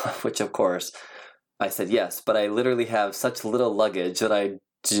upstairs, which, of course, I said yes, but I literally have such little luggage that I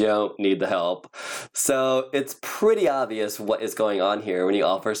don't need the help. So it's pretty obvious what is going on here when he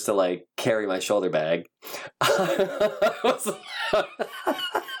offers to like carry my shoulder bag.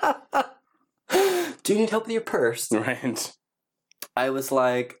 Do you need help with your purse? Right. I was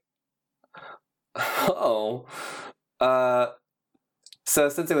like, oh. So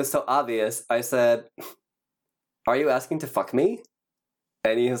since it was so obvious, I said, are you asking to fuck me?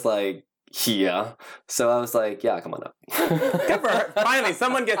 And he was like, yeah. So I was like, yeah, come on up. Good for her. Finally,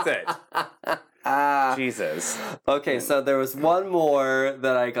 someone gets it. Jesus. Okay, so there was one more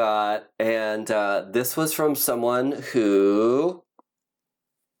that I got, and this was from someone who...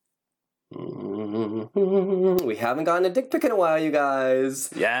 We haven't gotten a dick pic in a while, you guys.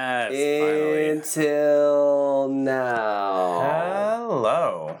 Yes, until now.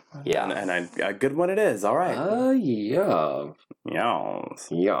 Hello. Yeah. And a good one it is, all right. Yeah. Yes.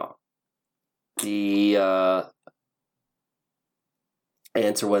 Yeah. The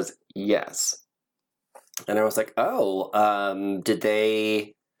answer was yes. And I was like, oh, did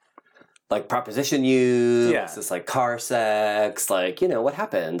they like proposition you? Yeah. Was this like car sex? Like, what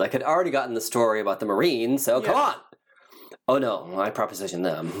happened? Like, I'd already gotten the story about the Marine, so come on. Oh no, I propositioned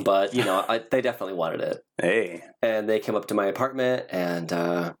them, but they definitely wanted it. Hey. And they came up to my apartment and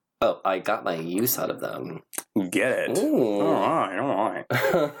I got my use out of them. Get it. Ooh. All right.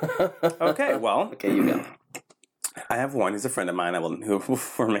 Okay, well. Okay, you go. I have one. He's a friend of mine. Who will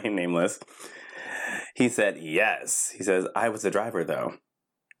remain nameless. He said yes. He says, I was a driver, though.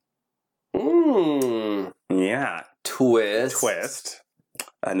 Yeah. Twist.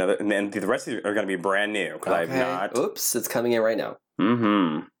 Another, and the rest of you are going to be brand new, because I've not. Oops, it's coming in right now.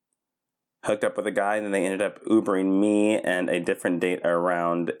 Mm-hmm. Hooked up with a guy, and then they ended up Ubering me and a different date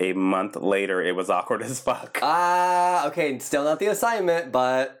around a month later. It was awkward as fuck. Okay, still not the assignment,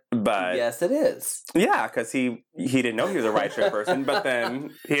 but yes, it is. Yeah, because he didn't know he was a rideshare person, but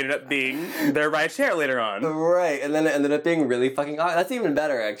then he ended up being their rideshare later on. Right, and then it ended up being really fucking awkward. That's even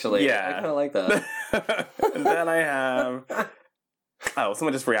better, actually. Yeah. I kind of like that. And then I have... Oh,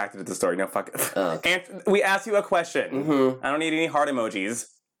 someone just reacted to the story. No, fuck it. Okay. And we asked you a question. Mm-hmm. I don't need any heart emojis.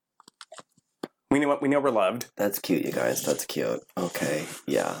 We know we're loved. That's cute, you guys. That's cute. Okay,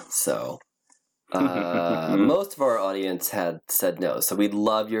 yeah. So, most of our audience had said no. So we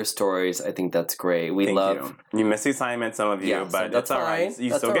love your stories. I think that's great. We love you missed the assignment, some of you, but that's all right.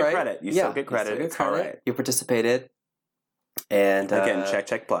 You still get credit. You still get credit. It's all right. You participated, and again,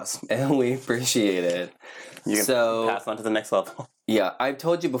 check plus, and we appreciate it. You can pass on to the next level. Yeah, I've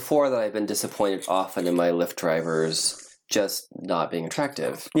told you before that I've been disappointed often in my Lyft drivers just not being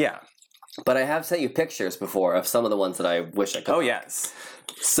attractive. Yeah. But I have sent you pictures before of some of the ones that I wish I could. Oh, yes.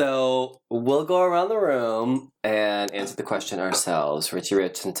 So we'll go around the room and answer the question ourselves. Richie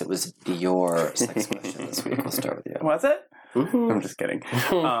Rich, since it was your sex question this week, we'll start with you. Was it? Mm-hmm. I'm just kidding.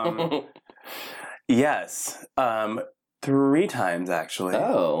 Yes. 3 times, actually.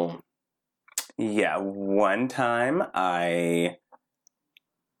 Oh. Yeah, one time I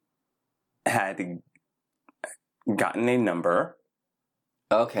had gotten a number.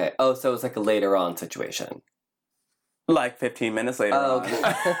 Okay. Oh, so it's like a later on situation. Like 15 minutes later Okay.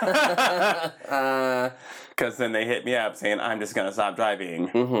 Because then they hit me up saying, I'm just going to stop driving.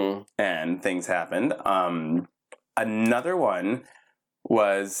 Mm-hmm. And things happened. Another one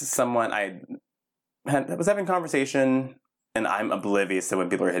was someone I was having conversation, and I'm oblivious to when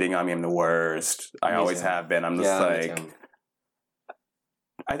people are hitting on me. I'm the worst. I always have been. I'm just like...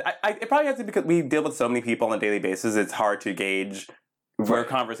 it probably has to be because we deal with so many people on a daily basis. It's hard to gauge where a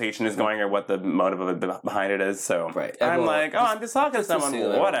conversation is going or what the motive behind it is. So I'm like, I'm just talking to someone,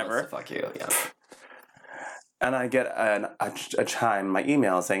 whatever. Fuck you, yeah. And I get a chime in my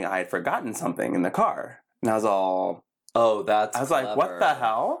email saying I had forgotten something in the car. And I was all... Oh, that's I was like, what the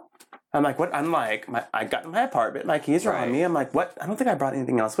hell? I'm like, what? I'm like, I got in my apartment, my keys are on me. I'm like, what? I don't think I brought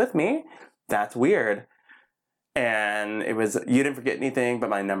anything else with me. That's weird. And it was, you didn't forget anything but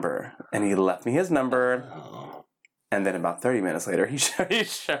my number. And he left me his number. Oh. And then about 30 minutes later, he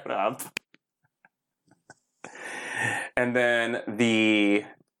showed up. And then the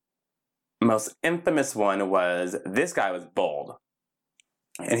most infamous one was, this guy was bold.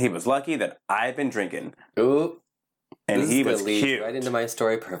 And he was lucky that I'd been drinking. Ooh. And he was cute. Right into my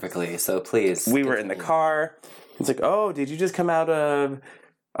story perfectly, so please. We were in the car. He's like, oh, did you just come out of,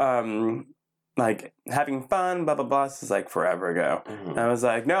 like, having fun, blah, blah, blah. This is like forever ago. Mm-hmm. And I was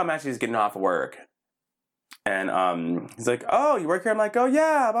like, no, I'm actually just getting off of work. And he's like, oh, you work here? I'm like, oh,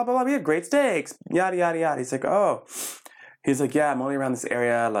 yeah, blah, blah, blah. We have great steaks, yada, yada, yada. He's like, oh. He's like, yeah, I'm only around this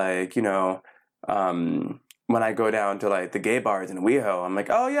area, like, you know, when I go down to, like, the gay bars in WeHo. I'm like,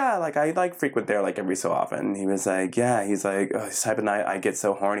 oh, yeah, like, I, like, frequent there, like, every so often. He was like, yeah. He's like, oh, this type of night I get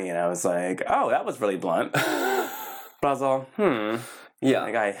so horny. And I was like, oh, that was really blunt. But I was all, Yeah.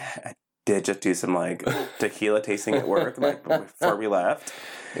 Like, I did just do some, like, tequila tasting at work, like, before we left.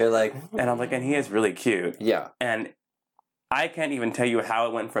 You're like... And I'm like, and he is really cute. Yeah. And I can't even tell you how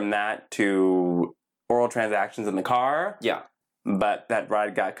it went from that to oral transactions in the car. Yeah. But that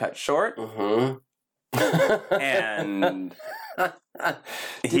ride got cut short. Mm-hmm. And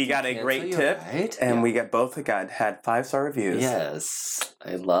he got a great tip. Right? And we had 5-star reviews. Yes.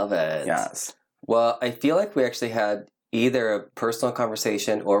 I love it. Yes. Well, I feel like we actually had either a personal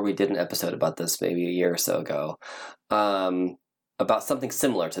conversation or we did an episode about this maybe a year or so ago. About something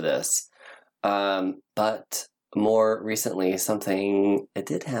similar to this. But more recently, it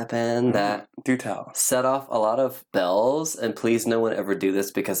did happen that do tell. Set off a lot of bells, and please no one ever do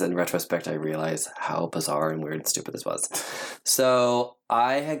this because in retrospect I realize how bizarre and weird and stupid this was. So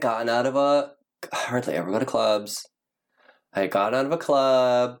I had gotten out of I hardly ever go to clubs. I had gotten out of a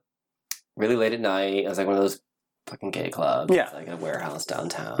club really late at night. It was like one of those fucking gay clubs. Yeah. It's like a warehouse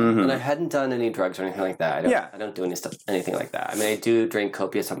downtown. Mm-hmm. And I hadn't done any drugs or anything like that. I don't do anything like that. I mean, I do drink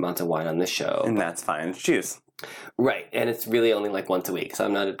copious amounts of wine on this show. And that's fine. Choose. Right. And it's really only like once a week. So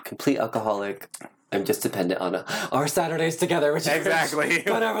I'm not a complete alcoholic. I'm just dependent on our Saturdays together, which is exactly.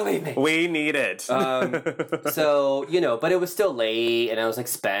 Don't ever leave me. We need it. So, but it was still late and I was like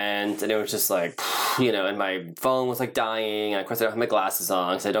spent and it was just like, and my phone was like dying. And of course I don't have my glasses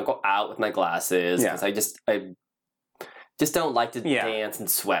on because I don't go out with my glasses because I just don't like to dance and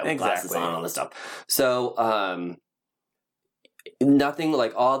sweat with glasses on and all this stuff. So, nothing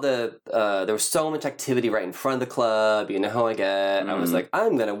like all the there was so much activity right in front of the club. You know how I get. I was like,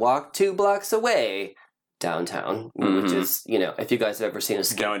 I'm gonna walk 2 blocks away downtown, which is if you guys have ever seen a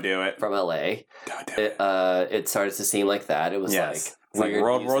skate don't do it from LA, don't do it. It started to seem like that. It was it's like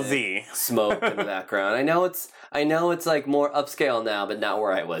World War music, Z, smoke in the background. I know it's like more upscale now, but not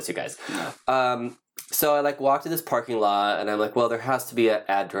where I was, you guys. So I walked to this parking lot and I'm like, well, there has to be an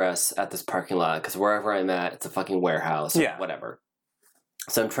address at this parking lot because wherever I'm at, it's a fucking warehouse or whatever.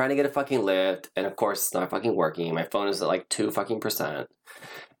 So I'm trying to get a fucking lift and of course it's not fucking working. My phone is at 2%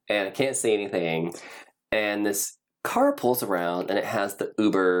 and I can't see anything. And this car pulls around and it has the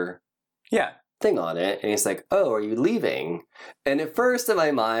Uber thing on it. And he's like, oh, are you leaving? And at first in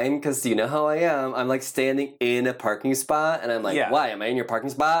my mind, because you know how I am, I'm standing in a parking spot and I'm like, why? Am I in your parking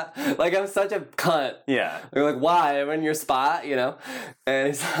spot? I'm such a cunt. Yeah. You're like, why? I'm in your spot, And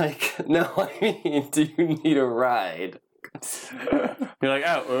he's like, no, I mean, do you need a ride? You're like,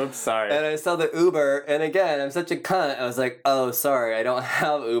 oh, oops, sorry. And I saw the Uber, and again, I'm such a cunt. I was like, oh, sorry, I don't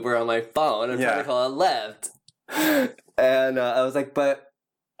have Uber on my phone. I'm trying to call it Lyft. And I was like, but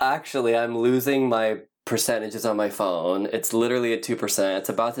actually, I'm losing my percentages on my phone. It's literally at 2%. It's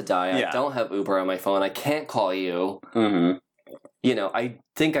about to die. I don't have Uber on my phone. I can't call you. Mm-hmm. You know, I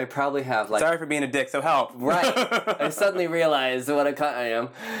think I probably have like... Sorry for being a dick, so help. Right. I suddenly realized what a cunt I am.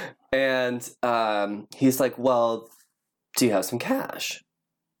 And he's like, well, do you have some cash?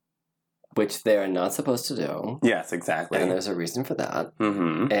 Which they're not supposed to do. Yes, exactly. And there's a reason for that.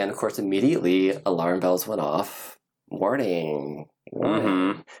 Mm-hmm. And of course, immediately, alarm bells went off. Warning.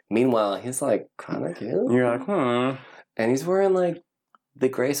 Mm-hmm. Meanwhile, he's like, kind of cute. You're like, And he's wearing like the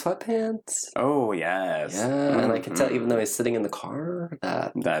gray sweatpants. Oh, yes. Yeah, and I can tell, even though he's sitting in the car,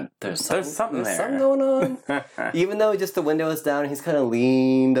 that there's something going on. Even though just the window is down, he's kind of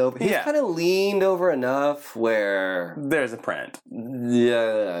leaned over. He's kind of leaned over enough where there's a print.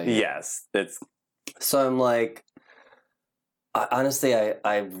 Yeah. Yes, it's. So I'm like, honestly,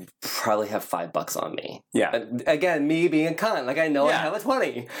 I probably have $5 on me. Yeah. And again, me being a cunt, like I know I have a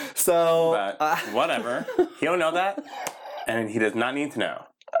 20. So but whatever. He don't know that. And he does not need to know.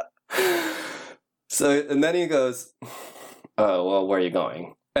 So, and then he goes, oh, well, where are you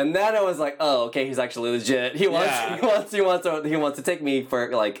going? And then I was like, oh, okay, he's actually legit. He wants to take me for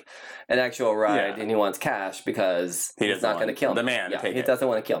like an actual ride, and he wants cash because he's not going to kill me. The man, he doesn't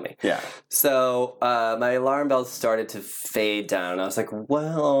want to kill me. Yeah. So my alarm bells started to fade down. I was like,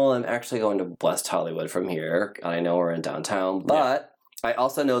 well, I'm actually going to West Hollywood from here. I know we're in downtown, but I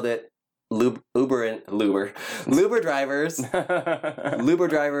also know that Uber drivers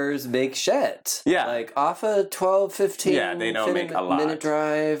make shit. Yeah. Like off a 12, 15 they don't make a lot. minute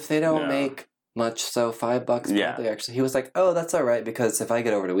drive, they don't make much. So $5 probably actually. He was like, oh, that's all right because if I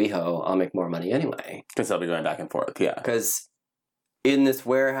get over to WeHo, I'll make more money anyway. Because they'll be going back and forth, Because in this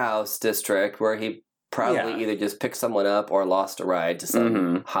warehouse district where he probably either just picked someone up or lost a ride to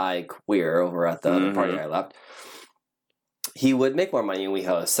some high queer over at the other party I left, he would make more money in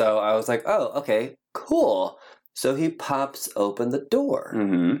WeHo. So I was like, oh, okay, cool. So he pops open the door.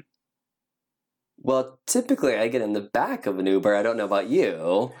 Mm-hmm. Well, typically I get in the back of an Uber. I don't know about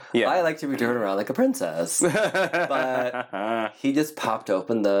you. Yeah. I like to be driven around like a princess. But he just popped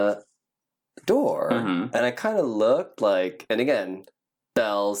open the door. Mm-hmm. And I kind of looked like, and again,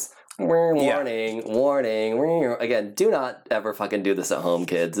 bells, warning. Again, do not ever fucking do this at home,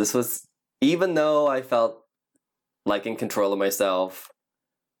 kids. This was, even though I felt like in control of myself,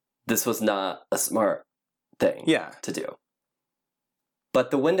 this was not a smart thing to do. But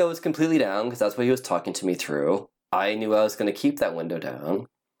the window was completely down because that's what he was talking to me through. I knew I was going to keep that window down.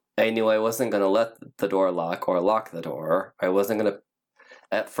 I knew I wasn't going to let the door lock or lock the door. I wasn't going to,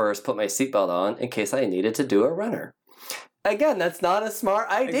 at first, put my seatbelt on in case I needed to do a runner. Again, that's not a smart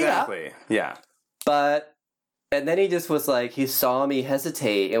idea. Exactly, yeah. But, and then he just was like, he saw me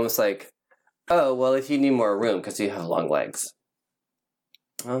hesitate and was like, oh, well, if you need more room because you have long legs.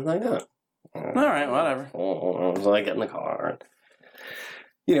 I was like, oh. All right, whatever. So I get in the car.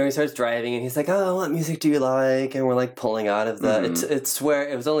 You know, he starts driving and he's like, oh, what music do you like? And we're like pulling out of the, it's where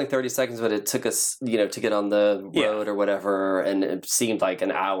it was only 30 seconds, but it took us, you know, to get on the road or whatever. And it seemed like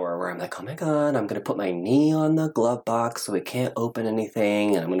an hour where I'm like, oh my God, I'm going to put my knee on the glove box so it can't open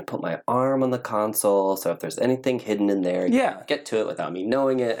anything. And I'm going to put my arm on the console. So if there's anything hidden in there, you can get to it without me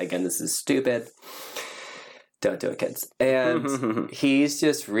knowing it. Again, this is stupid. Don't do it, kids. And he's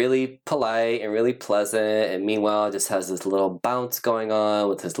just really polite and really pleasant. And meanwhile, just has this little bounce going on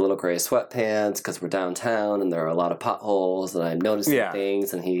with his little gray sweatpants because we're downtown and there are a lot of potholes and I'm noticing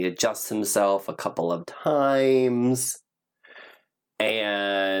things. And he adjusts himself a couple of times.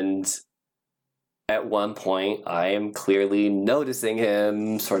 And at one point, I am clearly noticing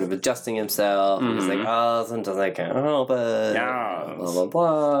him sort of adjusting himself. And he's like, oh, sometimes I can't help it. Yes. Blah, blah,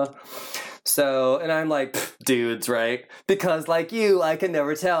 blah. So, and I'm like, dudes, right? Because like you, I can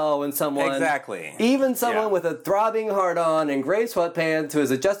never tell when someone... Exactly. Even someone with a throbbing heart-on and gray sweatpants who is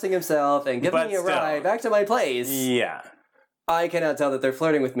adjusting himself and giving me a ride back to my place. Yeah. I cannot tell that they're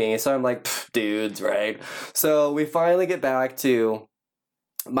flirting with me. So I'm like, dudes, right? So we finally get back to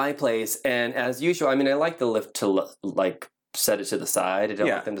my place. And as usual, I mean, I like the Lyft to like set it to the side. I don't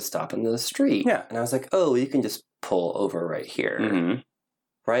like them to stop in the street. Yeah. And I was like, oh, you can just pull over right here. Mm-hmm.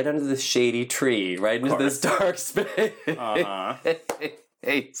 Right under this shady tree, right into this dark space.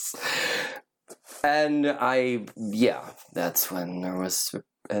 And that's when there was...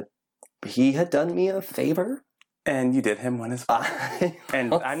 he had done me a favor. And you did him one as well.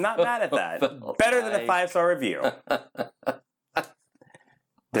 And I'm not mad at that. Better than a 5-star review.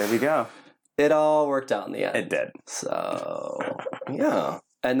 There we go. it all worked out in the end. It did. So, yeah.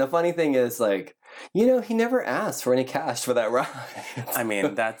 And the funny thing is, like, he never asked for any cash for that ride. I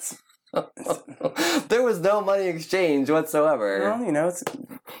mean, that's... There was no money exchange whatsoever. Well, it's...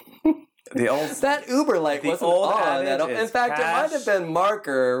 The old... That Uber light wasn't old on. adage In fact, it might have been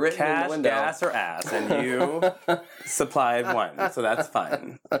marker written in the cash, window. gas, or ass, and you supplied one, so that's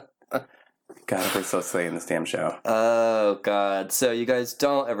fine. God, we're so silly in this damn show. Oh, God. So you guys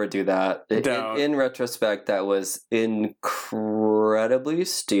don't ever do that. Don't. In retrospect, that was incredibly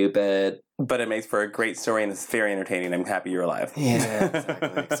stupid. But it makes for a great story and it's very entertaining. I'm happy you're alive.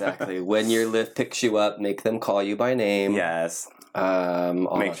 Yeah, exactly. When your Lyft picks you up, make them call you by name. Yes. All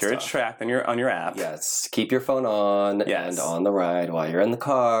Make that sure it's stuff. tracked on your app. Yes. Keep your phone on Yes. and on the ride while you're in the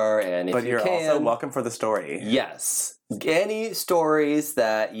car. And if But you you're can, also welcome for the story. yes. Any stories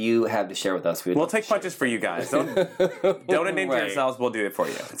that you have to share with us, We'll take punches for you guys. Don't endanger Right. yourselves. We'll do it for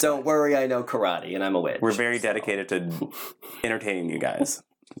you. Don't worry, I know karate and I'm a witch. We're very dedicated to entertaining you guys.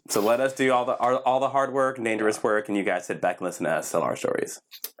 So let us do all the hard work and dangerous work, and you guys sit back and listen to us tell our stories.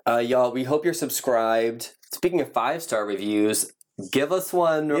 Y'all, we hope you're subscribed. Speaking of 5-star reviews, give us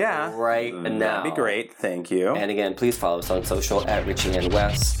one right now. That'd be great. Thank you. And again, please follow us on social at Richie and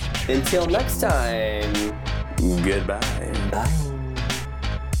Wes. Until next time. Goodbye. Bye.